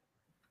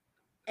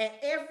 And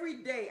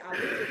every day I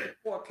looked at the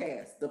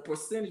forecast, the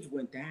percentage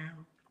went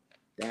down,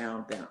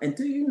 down, down. And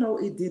do you know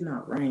it did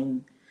not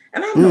rain?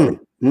 And I know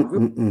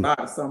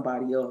about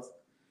somebody else,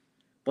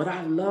 but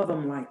I love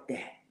them like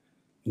that.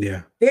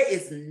 Yeah. There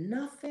is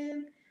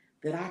nothing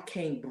that I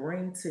can't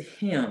bring to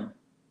him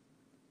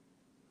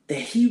that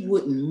he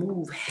wouldn't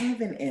move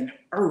heaven and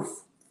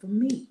earth for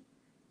me.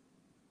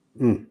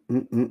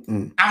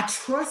 I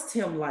trust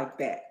him like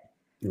that.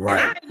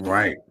 Right.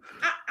 I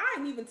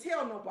didn't even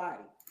tell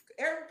nobody.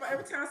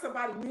 Every time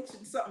somebody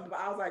mentioned something,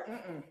 I was like,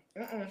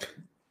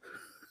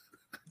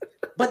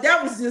 But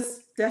that's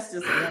just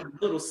one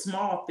little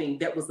small thing.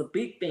 That was a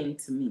big thing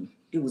to me.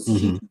 It was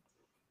huge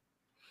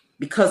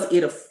because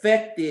it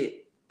affected.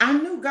 I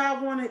knew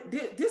God wanted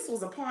this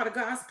was a part of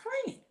God's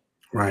plan.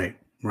 Right.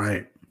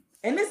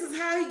 And this is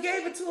how he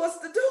gave it to us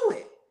to do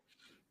it.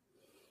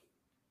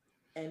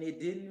 And it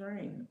didn't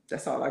rain.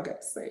 That's all I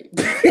got to say.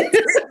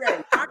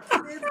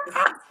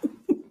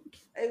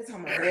 Every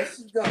time there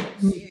she goes,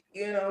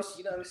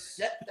 she done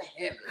shut the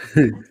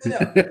heavens.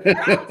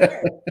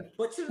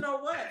 But you know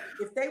what?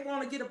 If they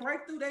want to get a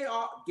breakthrough,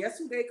 guess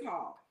who they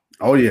call?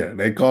 Oh yeah,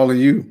 they calling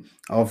you.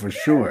 Oh, for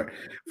sure.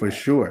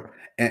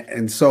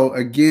 And so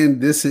again,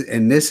 this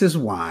is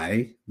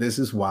why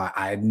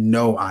I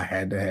know I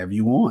had to have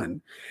you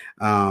on,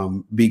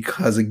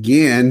 because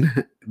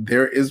again,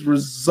 there is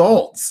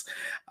results.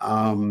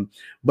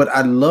 But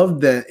I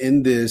love that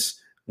in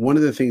this. One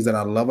of the things that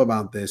I love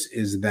about this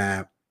is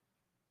that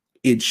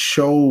it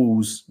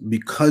shows,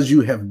 because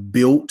you have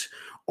built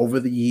over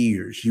the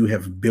years, you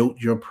have built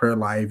your prayer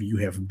life. You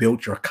have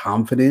built your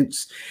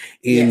confidence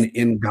Yes.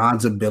 in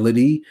God's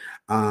ability.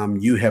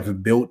 You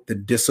have built the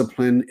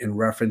discipline in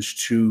reference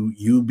to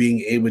you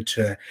being able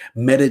to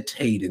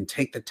meditate and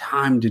take the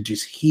time to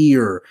just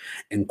hear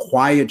and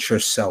quiet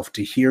yourself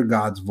to hear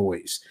God's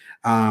voice.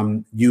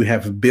 You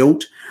have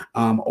built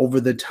over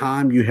the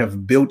time, you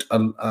have built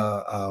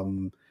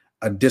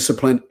a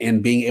discipline in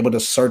being able to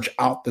search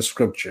out the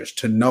scriptures,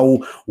 to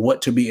know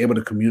what to be able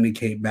to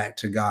communicate back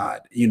to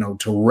God,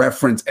 to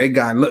reference, hey,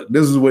 God, look,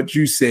 this is what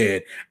you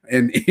said.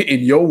 And in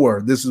your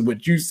word, this is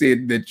what you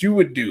said that you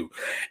would do.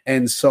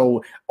 And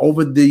so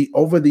over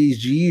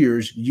these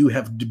years, you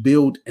have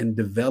built and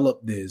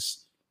developed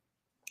this.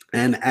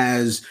 And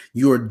as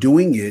you're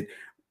doing it,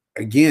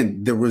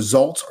 again, the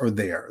results are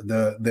there.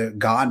 The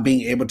God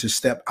being able to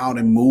step out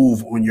and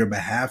move on your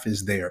behalf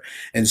is there.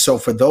 And so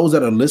for those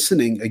that are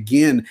listening,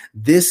 again,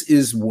 this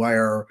is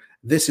why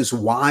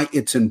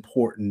it's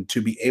important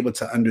to be able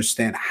to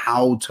understand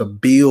how to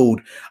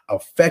build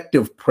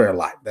effective prayer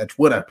life. That's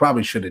what I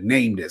probably should have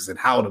named this, and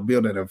how to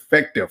build an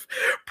effective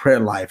prayer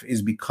life,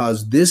 is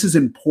because this is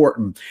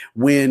important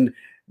when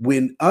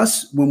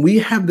we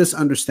have this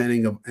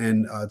understanding of,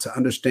 and to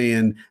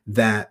understand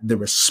that the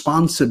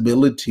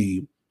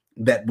responsibility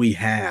that we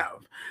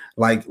have,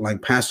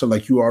 like Pastor,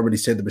 like you already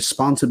said, the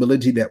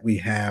responsibility that we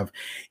have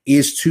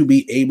is to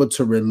be able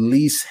to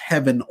release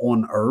heaven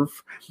on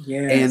earth.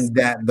 Yes. And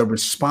that the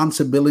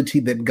responsibility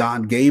that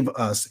God gave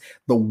us,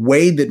 the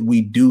way that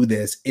we do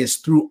this is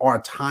through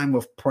our time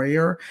of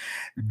prayer.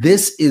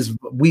 This is,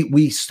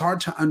 we start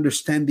to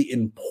understand the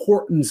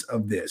importance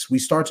of this. We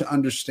start to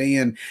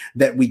understand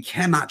that we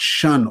cannot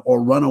shun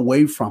or run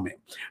away from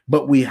it,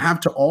 but we have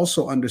to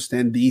also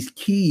understand these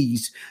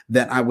keys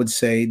that I would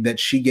say that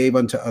she gave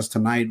unto us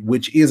tonight,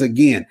 which is,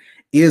 again,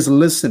 is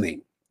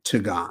listening to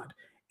God,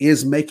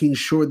 is making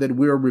sure that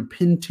we're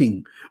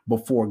repenting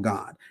before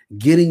God,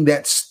 getting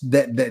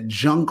that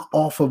junk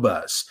off of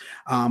us,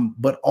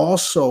 but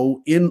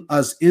also in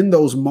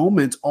those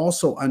moments,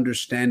 also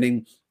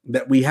understanding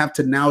that we have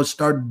to now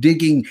start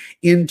digging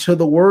into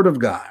the Word of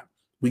God.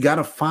 We got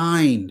to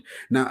find,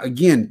 now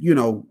again,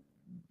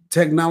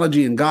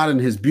 technology and God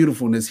and His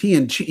beautifulness.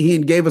 He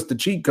gave us the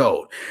cheat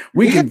code.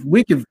 We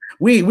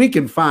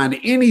can find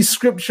any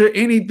scripture,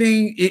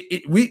 anything.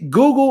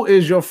 Google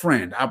is your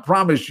friend. I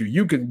promise you.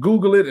 You can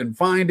Google it and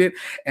find it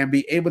and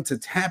be able to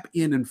tap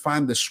in and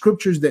find the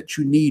scriptures that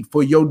you need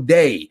for your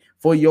day,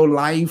 for your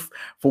life,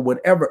 for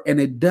whatever. And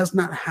it does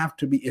not have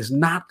to be. It's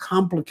not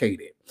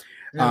complicated.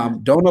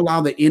 Don't allow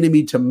the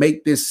enemy to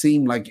make this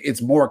seem like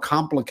it's more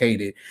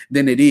complicated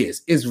than it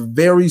is. It's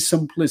very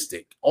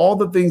simplistic. All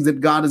the things that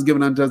God has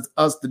given unto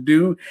us to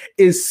do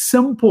is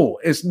simple.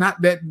 It's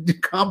not that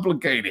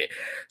complicated.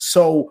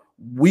 So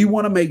I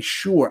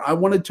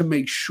wanted to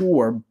make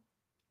sure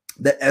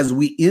that as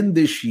we end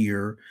this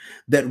year,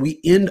 that we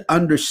end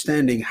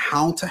understanding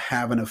how to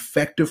have an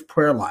effective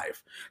prayer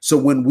life. So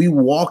when we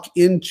walk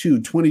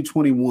into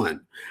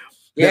 2021,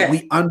 that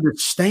we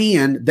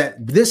understand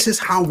that this is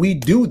how we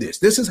do this.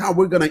 This is how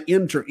we're going to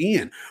enter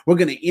in. We're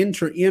going to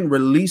enter in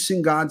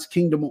releasing God's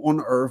kingdom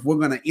on earth. We're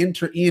going to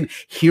enter in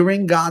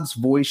hearing God's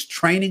voice,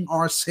 training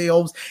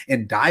ourselves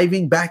and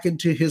diving back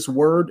into His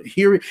word,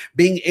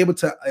 being able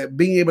to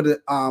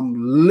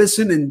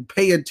listen and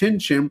pay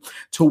attention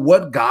to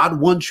what God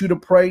wants you to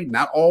pray,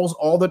 not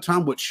all the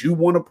time what you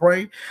want to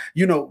pray.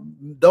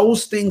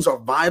 Those things are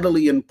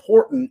vitally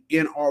important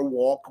in our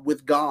walk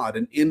with God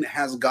and in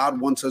as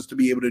God wants us to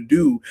be able to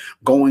do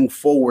going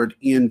forward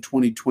in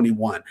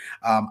 2021.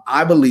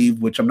 I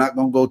believe, which I'm not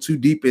going to go too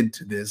deep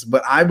into this,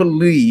 but I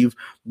believe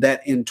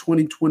that in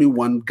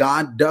 2021,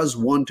 God does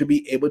want to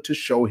be able to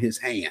show His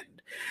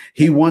hand.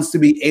 He wants to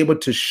be able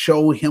to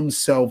show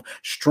Himself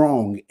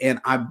strong. And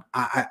I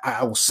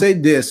will say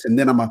this, and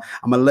then I'm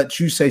gonna let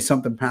you say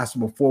something, Pastor,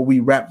 before we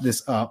wrap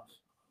this up.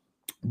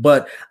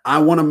 But I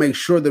want to make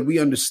sure that we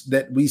understand,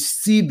 that we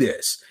see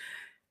this.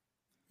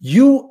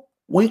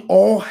 We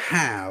all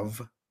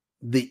have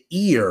the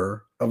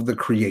ear of the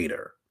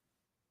Creator.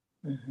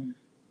 Mm-hmm.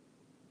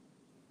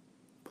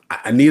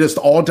 I need us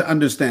all to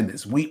understand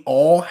this. We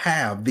all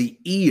have the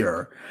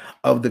ear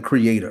of the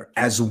Creator,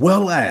 as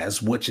well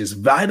as, which is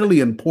vitally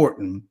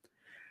important,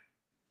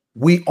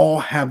 we all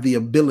have the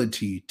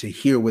ability to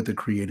hear what the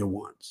Creator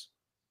wants.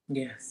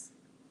 Yes.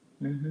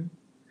 Mm-hmm.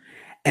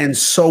 And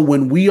so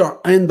when we are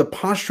in the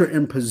posture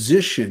and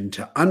position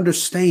to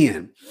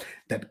understand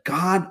that,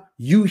 God,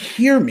 you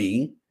hear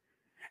me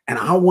and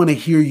I want to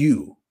hear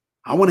you.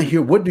 I want to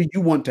hear, what do you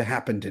want to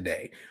happen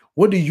today?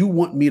 What do you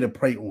want me to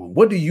pray on?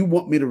 What do you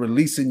want me to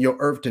release in your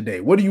earth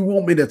today? What do you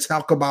want me to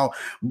talk about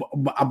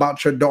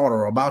your daughter,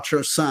 or about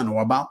your son,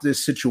 or about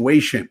this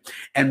situation?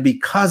 And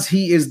because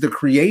He is the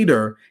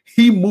Creator,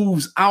 He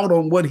moves out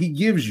on what He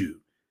gives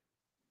you.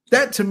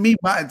 That to me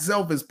by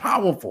itself is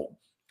powerful.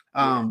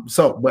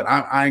 But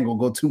I ain't gonna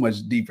go too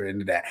much deeper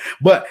into that.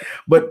 But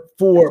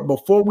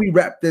before we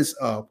wrap this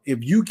up,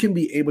 if you can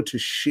be able to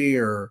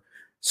share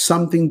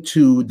something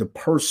to the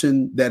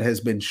person that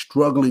has been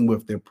struggling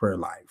with their prayer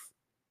life.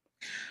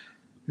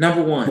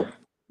 Number one,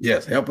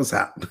 Yes, help us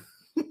out.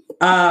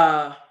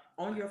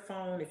 On your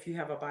phone, if you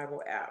have a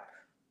Bible app,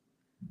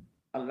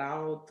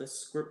 allow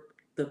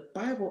the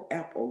Bible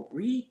app will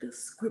read the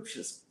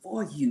scriptures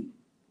for you.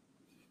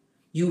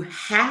 You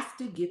have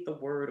to get the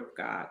word of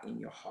God in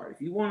your heart.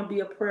 If you want to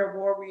be a prayer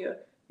warrior,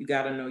 you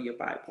got to know your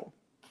Bible.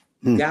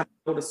 You got to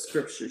know the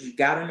scriptures. You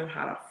got to know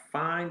how to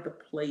find the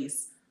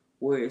place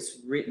where it's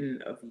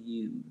written of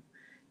you.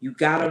 You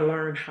got to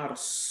learn how to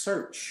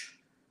search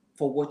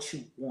for what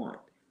you want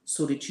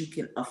so that you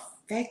can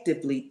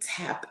effectively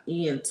tap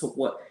into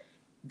what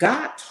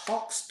God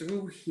talks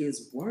through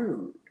his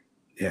word.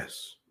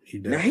 Yes, he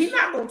does. Now, he's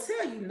not going to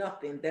tell you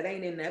nothing that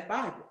ain't in that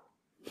Bible.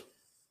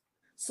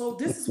 So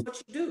this is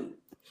what you do.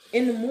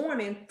 In the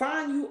morning,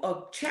 find you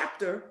a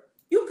chapter.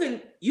 You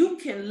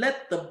can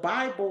let the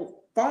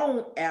Bible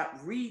phone app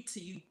read to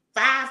you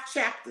 5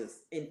 chapters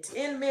in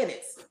 10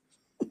 minutes.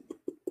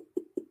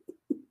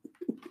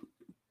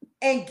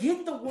 And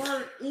get the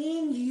word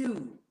in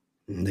you.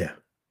 Yeah.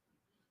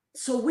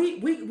 So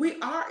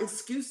our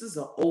excuses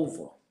are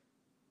over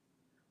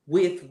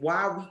with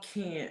why we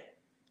can't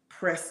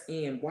press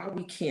in, why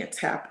we can't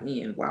tap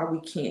in, why we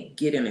can't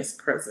get in his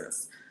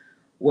presence.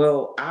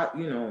 Well, I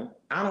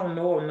don't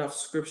know enough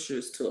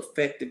scriptures to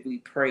effectively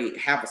pray,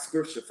 have a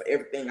scripture for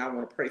everything I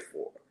want to pray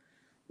for.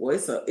 Well,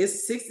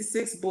 it's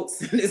 66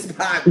 books in this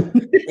Bible.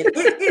 And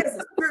it is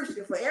a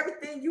scripture for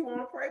everything you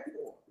want to pray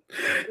for.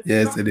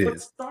 Yes, it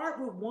is.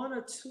 Start with 1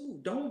 or 2.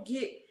 Don't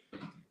get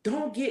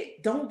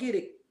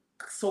it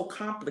so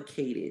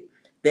complicated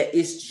that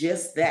it's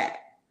just that.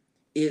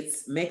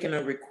 It's making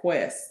a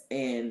request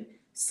and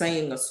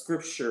saying a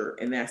scripture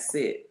and that's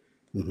it.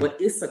 Mm-hmm. But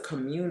it's a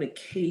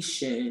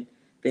communication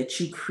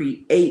that you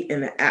create in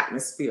the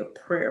atmosphere of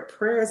prayer.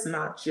 Prayer is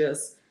not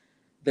just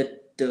the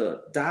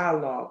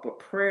dialogue, but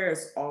prayer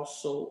is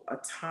also a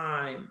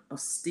time of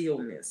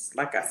stillness,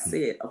 like I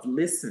said, of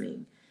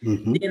listening.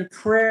 Mm-hmm. Then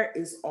prayer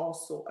is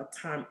also a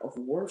time of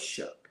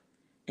worship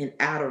and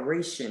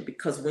adoration,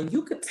 because when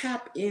you could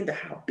tap into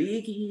how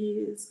big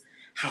he is,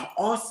 how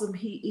awesome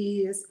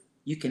he is,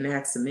 you can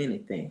ask him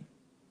anything.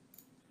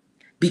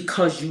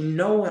 Because you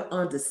know and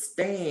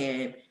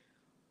understand,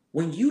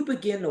 when you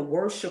begin to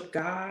worship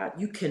God,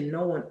 you can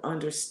know and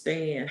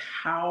understand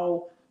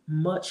how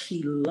much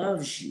he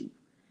loves you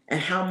and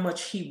how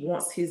much he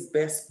wants his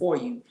best for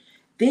you.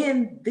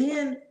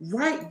 Then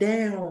write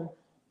down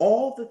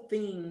all the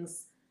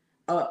things.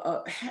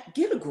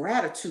 Get a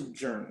gratitude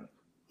journal.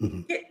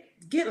 Mm-hmm.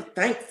 Get a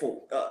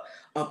thankful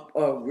a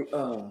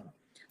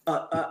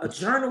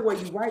journal where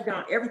you write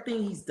down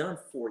everything he's done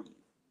for you.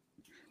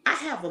 I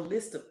have a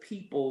list of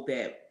people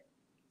that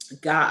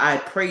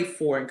I prayed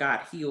for and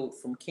got healed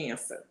from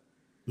cancer.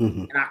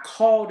 Mm-hmm. And I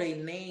call their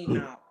name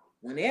out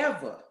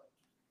whenever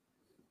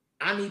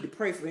I need to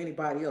pray for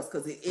anybody else,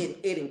 because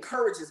it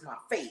encourages my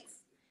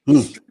faith.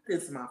 It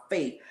strengthens my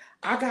faith.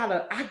 I got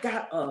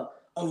a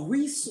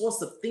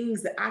resource of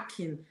things that I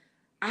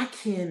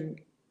can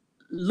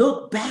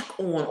look back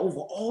on over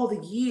all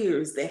the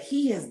years that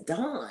he has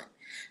done.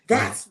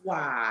 That's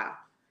why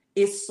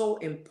it's so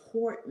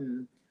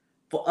important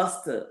for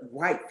us to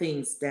write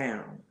things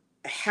down,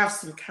 have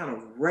some kind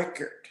of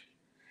record,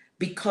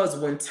 because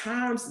when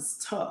times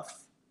is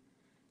tough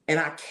and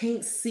I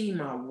can't see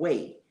my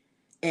way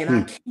and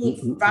I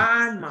can't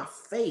find my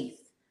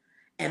faith,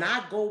 and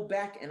I go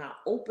back and I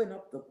open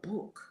up the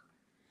book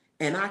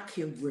and I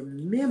can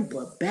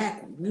remember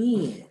back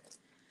when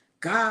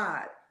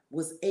God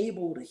was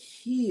able to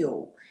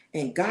heal,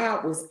 and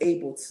God was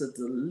able to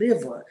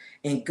deliver,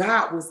 and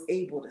God was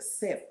able to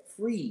set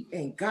free,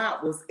 and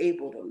God was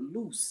able to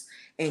loose,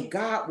 and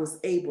God was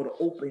able to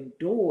open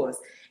doors.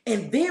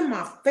 And then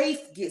my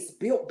faith gets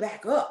built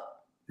back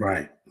up.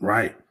 Right.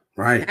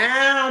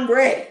 Now I'm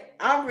ready.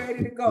 I'm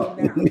ready to go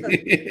now.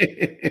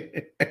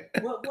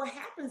 What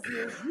happens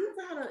is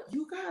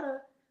you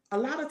gotta, a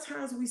lot of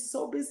times we're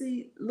so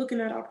busy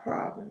looking at our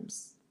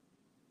problems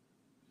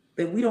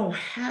that we don't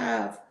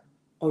have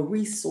a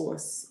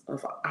resource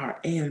of our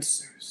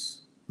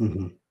answers.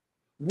 Mm-hmm.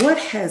 What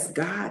has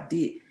God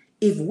did?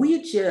 If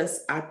we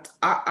just,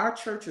 our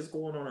church is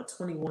going on a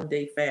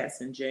 21-day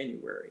fast in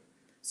January.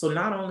 So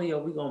not only are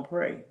we going to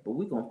pray, but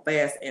we're going to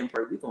fast and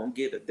pray. We're going to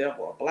give the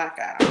devil a black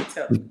eye. I'm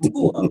telling you,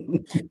 2 of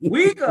them.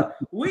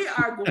 We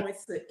are going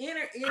to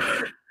enter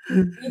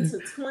into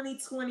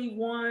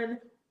 2021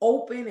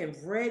 open and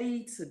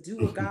ready to do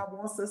what God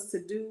wants us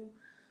to do.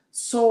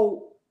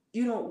 So,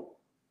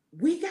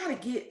 we got to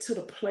get to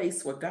the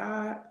place where,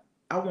 God,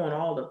 I want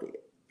all of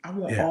it. I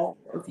want all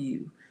of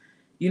you.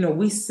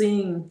 We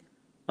sing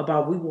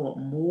about we want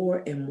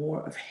more and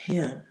more of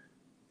him.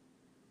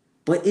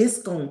 But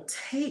it's going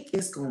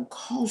to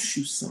cost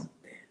you something.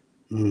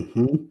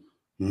 Mm-hmm.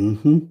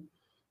 Mm-hmm.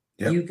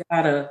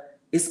 Yep.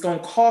 It's going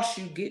to cost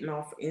you getting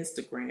off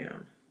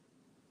Instagram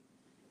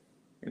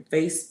and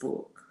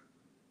Facebook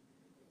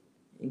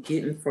and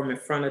getting from in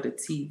front of the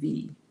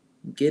TV,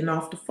 getting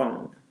off the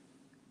phone,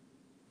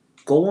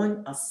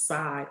 going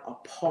aside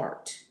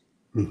apart,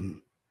 mm-hmm.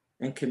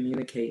 and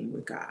communicating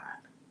with God.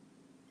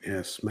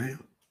 Yes,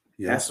 ma'am.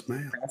 Yes,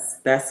 ma'am.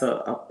 That's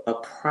a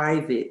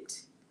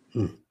private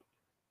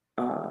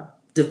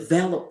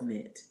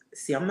development.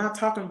 See, I'm not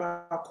talking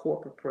about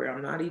corporate prayer.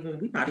 We're not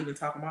even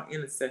talking about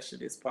intercession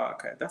this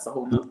podcast. That's a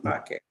whole nother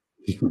podcast.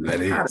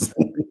 That is.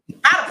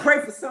 How to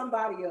pray for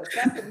somebody else.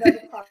 That's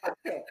another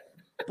podcast.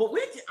 But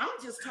I'm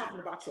just talking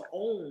about your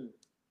own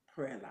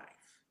prayer life.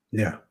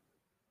 Yeah.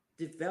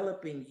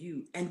 Developing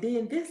you. And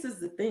then this is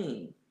the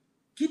thing.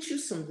 Get you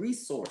some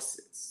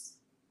resources.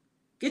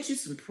 Get you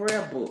some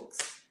prayer books.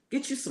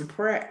 Get you some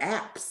prayer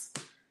apps.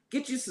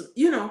 Get you some,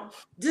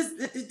 just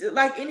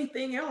like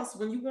anything else.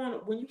 When you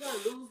want to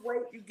lose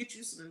weight, you get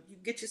you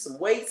some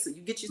weights, or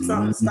you get you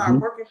something to start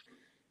working.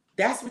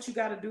 That's what you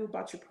got to do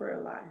about your prayer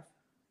life.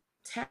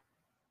 Tap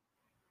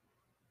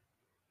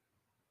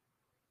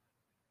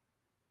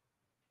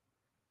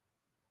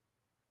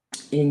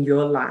in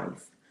your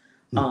life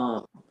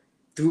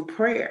through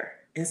prayer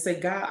and say,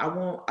 God, I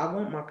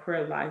want my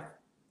prayer life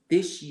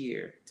this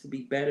year to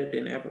be better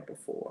than ever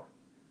before.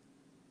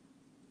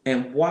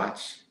 And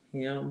watch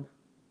him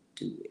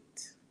do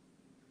it.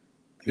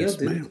 Yes,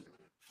 ma'am.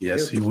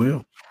 Yes, he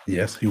will.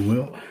 Yes, he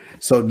will.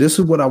 So this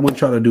is what I want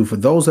y'all to do. For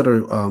those that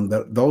are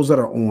those that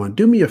are on,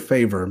 do me a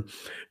favor,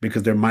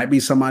 because there might be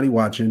somebody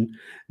watching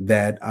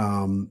that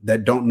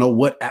that don't know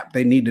what app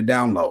they need to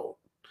download.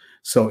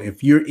 So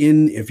if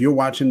you're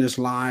watching this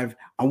live,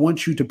 I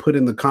want you to put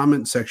in the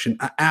comment section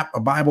a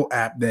Bible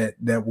app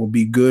that will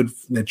be good,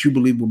 that you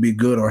believe will be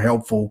good or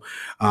helpful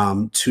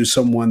to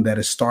someone that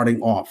is starting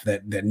off,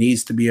 that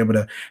needs to be able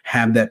to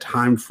have that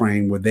time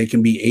frame where they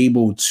can be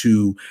able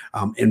to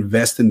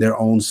invest in their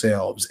own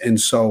selves.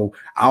 And so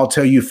I'll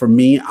tell you, for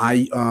me,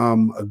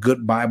 a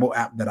good Bible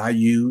app that I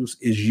use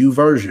is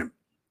YouVersion.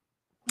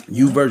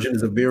 YouVersion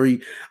is a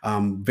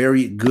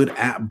very good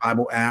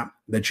Bible app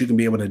that you can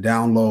be able to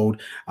download.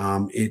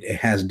 It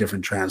has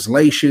different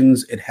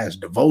translations. It has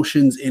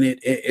devotions in it.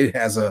 It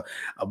has a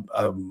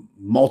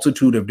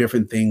multitude of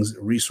different things,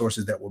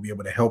 resources that will be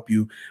able to help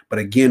you. But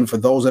again, for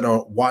those that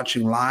are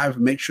watching live,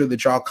 make sure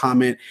that y'all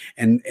comment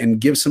and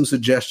give some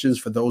suggestions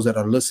for those that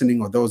are listening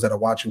or those that are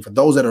watching. For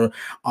those that are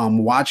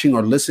watching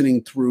or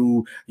listening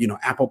through,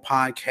 Apple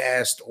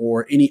Podcast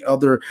or any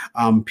other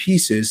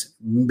pieces,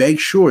 make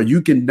sure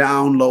you can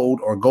download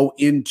or go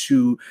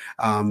into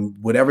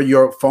whatever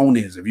your phone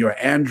is. If you're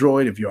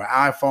Android, if you're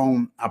an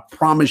iPhone, I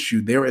promise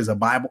you there is a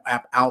Bible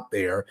app out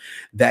there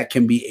that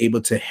can be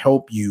able to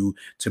help you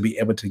to be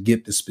able to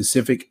get the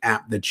specific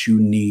app that you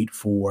need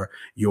for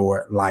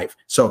your life.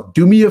 So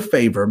do me a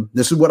favor.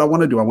 This is what I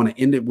want to do. I want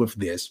to end it with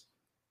this.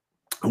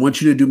 I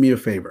want you to do me a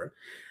favor.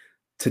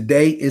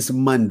 Today is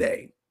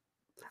Monday.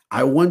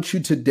 I want you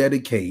to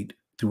dedicate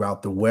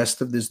throughout the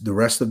rest of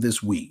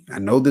this week. I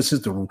know this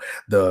is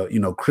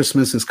the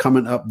Christmas is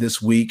coming up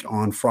this week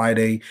on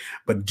Friday,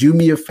 but do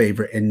me a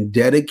favor and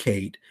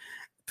dedicate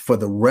for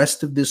the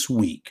rest of this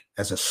week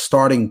as a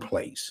starting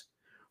place,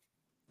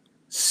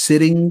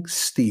 sitting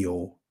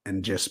still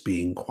and just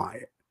being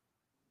quiet.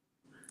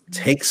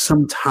 Take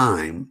some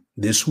time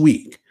this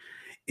week.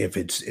 If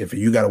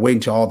you got to wait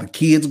until all the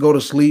kids go to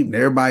sleep and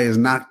everybody is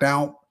knocked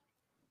out,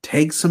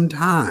 take some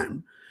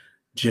time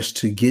just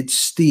to get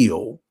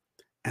still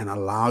and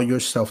allow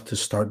yourself to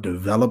start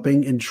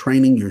developing and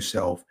training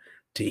yourself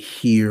to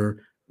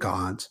hear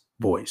God's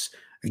voice.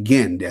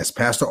 Again, as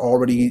Pastor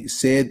already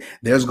said,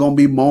 there's going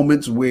to be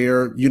moments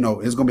where,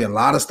 there's going to be a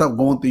lot of stuff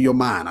going through your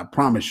mind. I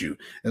promise you,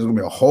 there's going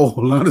to be a whole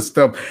lot of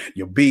stuff,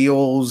 your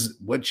bills,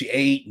 what you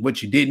ate,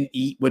 what you didn't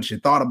eat, what you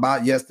thought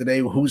about yesterday,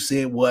 who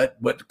said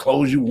what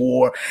clothes you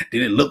wore,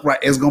 did it look right?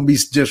 It's going to be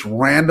just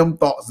random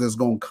thoughts that's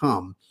going to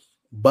come.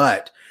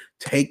 But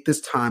take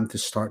this time to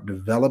start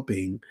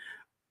developing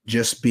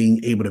just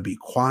being able to be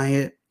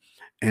quiet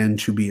and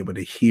to be able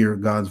to hear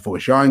God's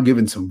voice. Y'all are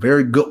giving some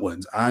very good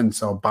ones. I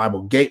saw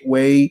Bible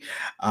Gateway,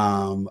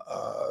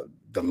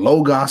 the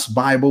Logos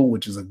Bible,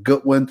 which is a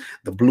good one,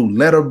 the Blue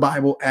Letter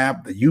Bible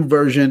app, the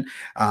YouVersion.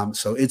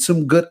 So it's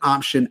some good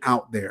option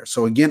out there.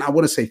 So again, I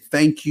want to say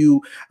thank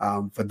you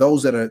for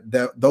those that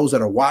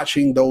are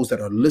watching, those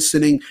that are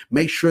listening.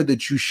 Make sure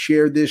that you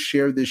share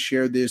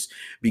this,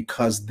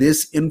 because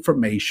this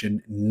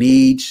information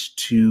needs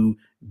to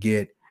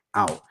get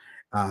out.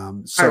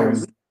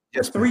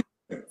 Yes, three.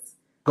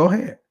 Go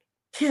ahead.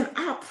 Can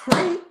I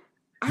pray?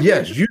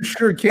 Yes, you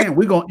sure can.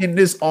 We're going to end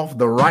this off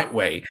the right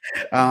way.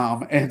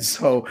 And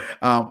so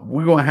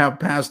we're going to have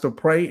Pastor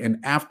pray.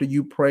 And after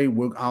you pray,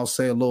 I'll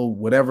say a little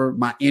whatever,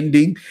 my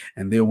ending,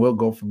 and then we'll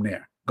go from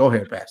there. Go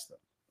ahead, Pastor.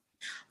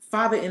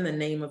 Father, in the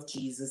name of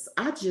Jesus,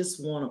 I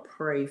just want to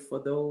pray for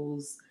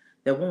those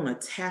that want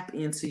to tap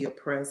into your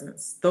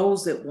presence,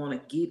 those that want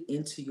to get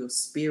into your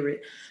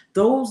spirit,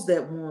 those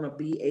that want to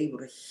be able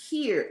to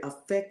hear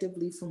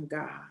effectively from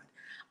God.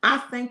 I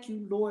thank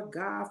you, Lord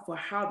God, for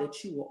how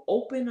that you will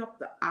open up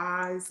the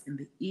eyes and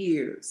the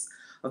ears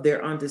of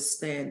their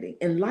understanding,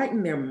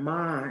 enlighten their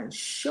minds,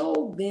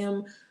 show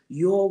them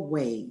your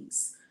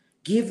ways,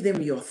 give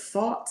them your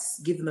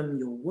thoughts, give them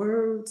your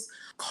words,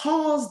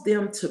 cause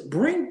them to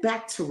bring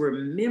back to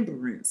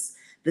remembrance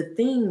the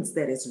things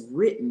that is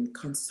written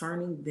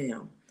concerning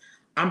them.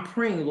 I'm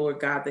praying, Lord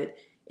God, that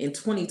in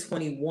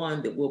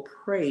 2021 that we'll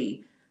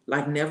pray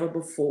like never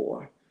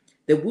before.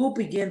 that we'll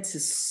begin to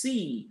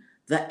see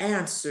the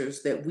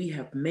answers that we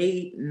have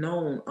made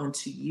known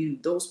unto you,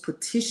 those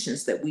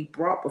petitions that we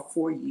brought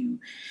before you.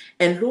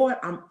 And Lord,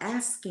 I'm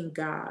asking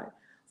God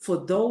for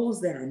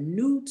those that are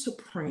new to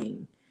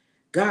praying,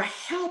 God,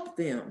 help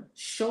them,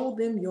 show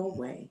them your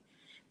way,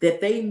 that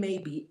they may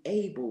be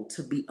able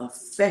to be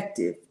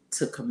effective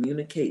to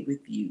communicate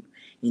with you.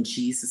 In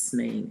Jesus'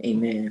 name,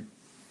 amen.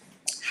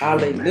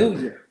 Hallelujah.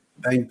 Amen.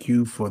 Thank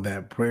you for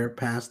that prayer,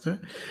 Pastor.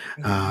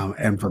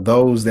 And for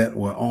those that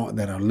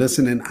are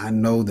listening, I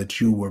know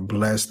that you were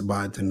blessed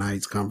by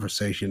tonight's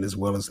conversation as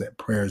well as that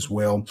prayer as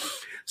well.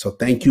 So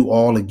thank you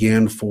all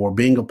again for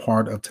being a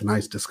part of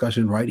tonight's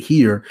discussion right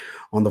here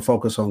on the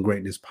Focus on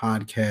Greatness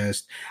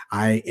podcast.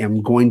 I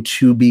am going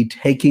to be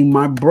taking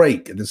my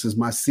break. This is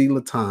my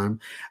Selah time.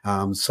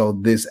 So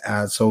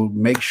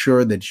make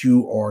sure that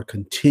you are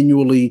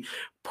continually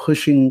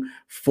pushing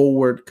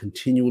forward,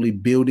 continually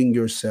building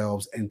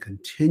yourselves, and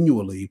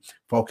continually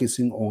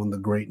focusing on the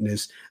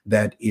greatness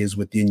that is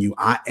within you.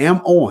 I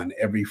am on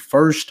every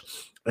first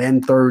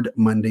and third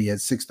Monday at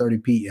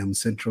 6:30 p.m.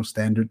 Central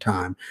Standard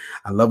Time.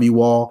 I love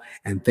you all,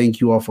 and thank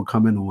you all for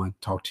coming on.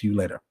 Talk to you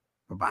later.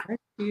 Bye-bye. Thank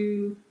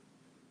you.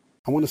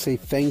 I want to say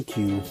thank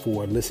you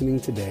for listening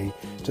today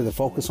to the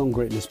Focus on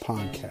Greatness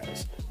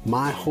podcast.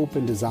 My hope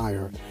and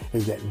desire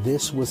is that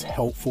this was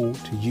helpful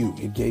to you.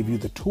 It gave you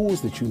the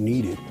tools that you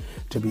needed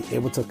to be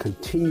able to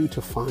continue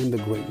to find the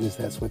greatness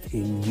that's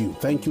within you.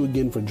 Thank you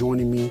again for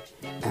joining me,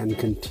 and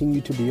continue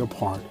to be a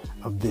part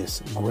of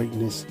this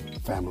greatness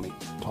family.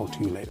 Talk to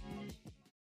you later.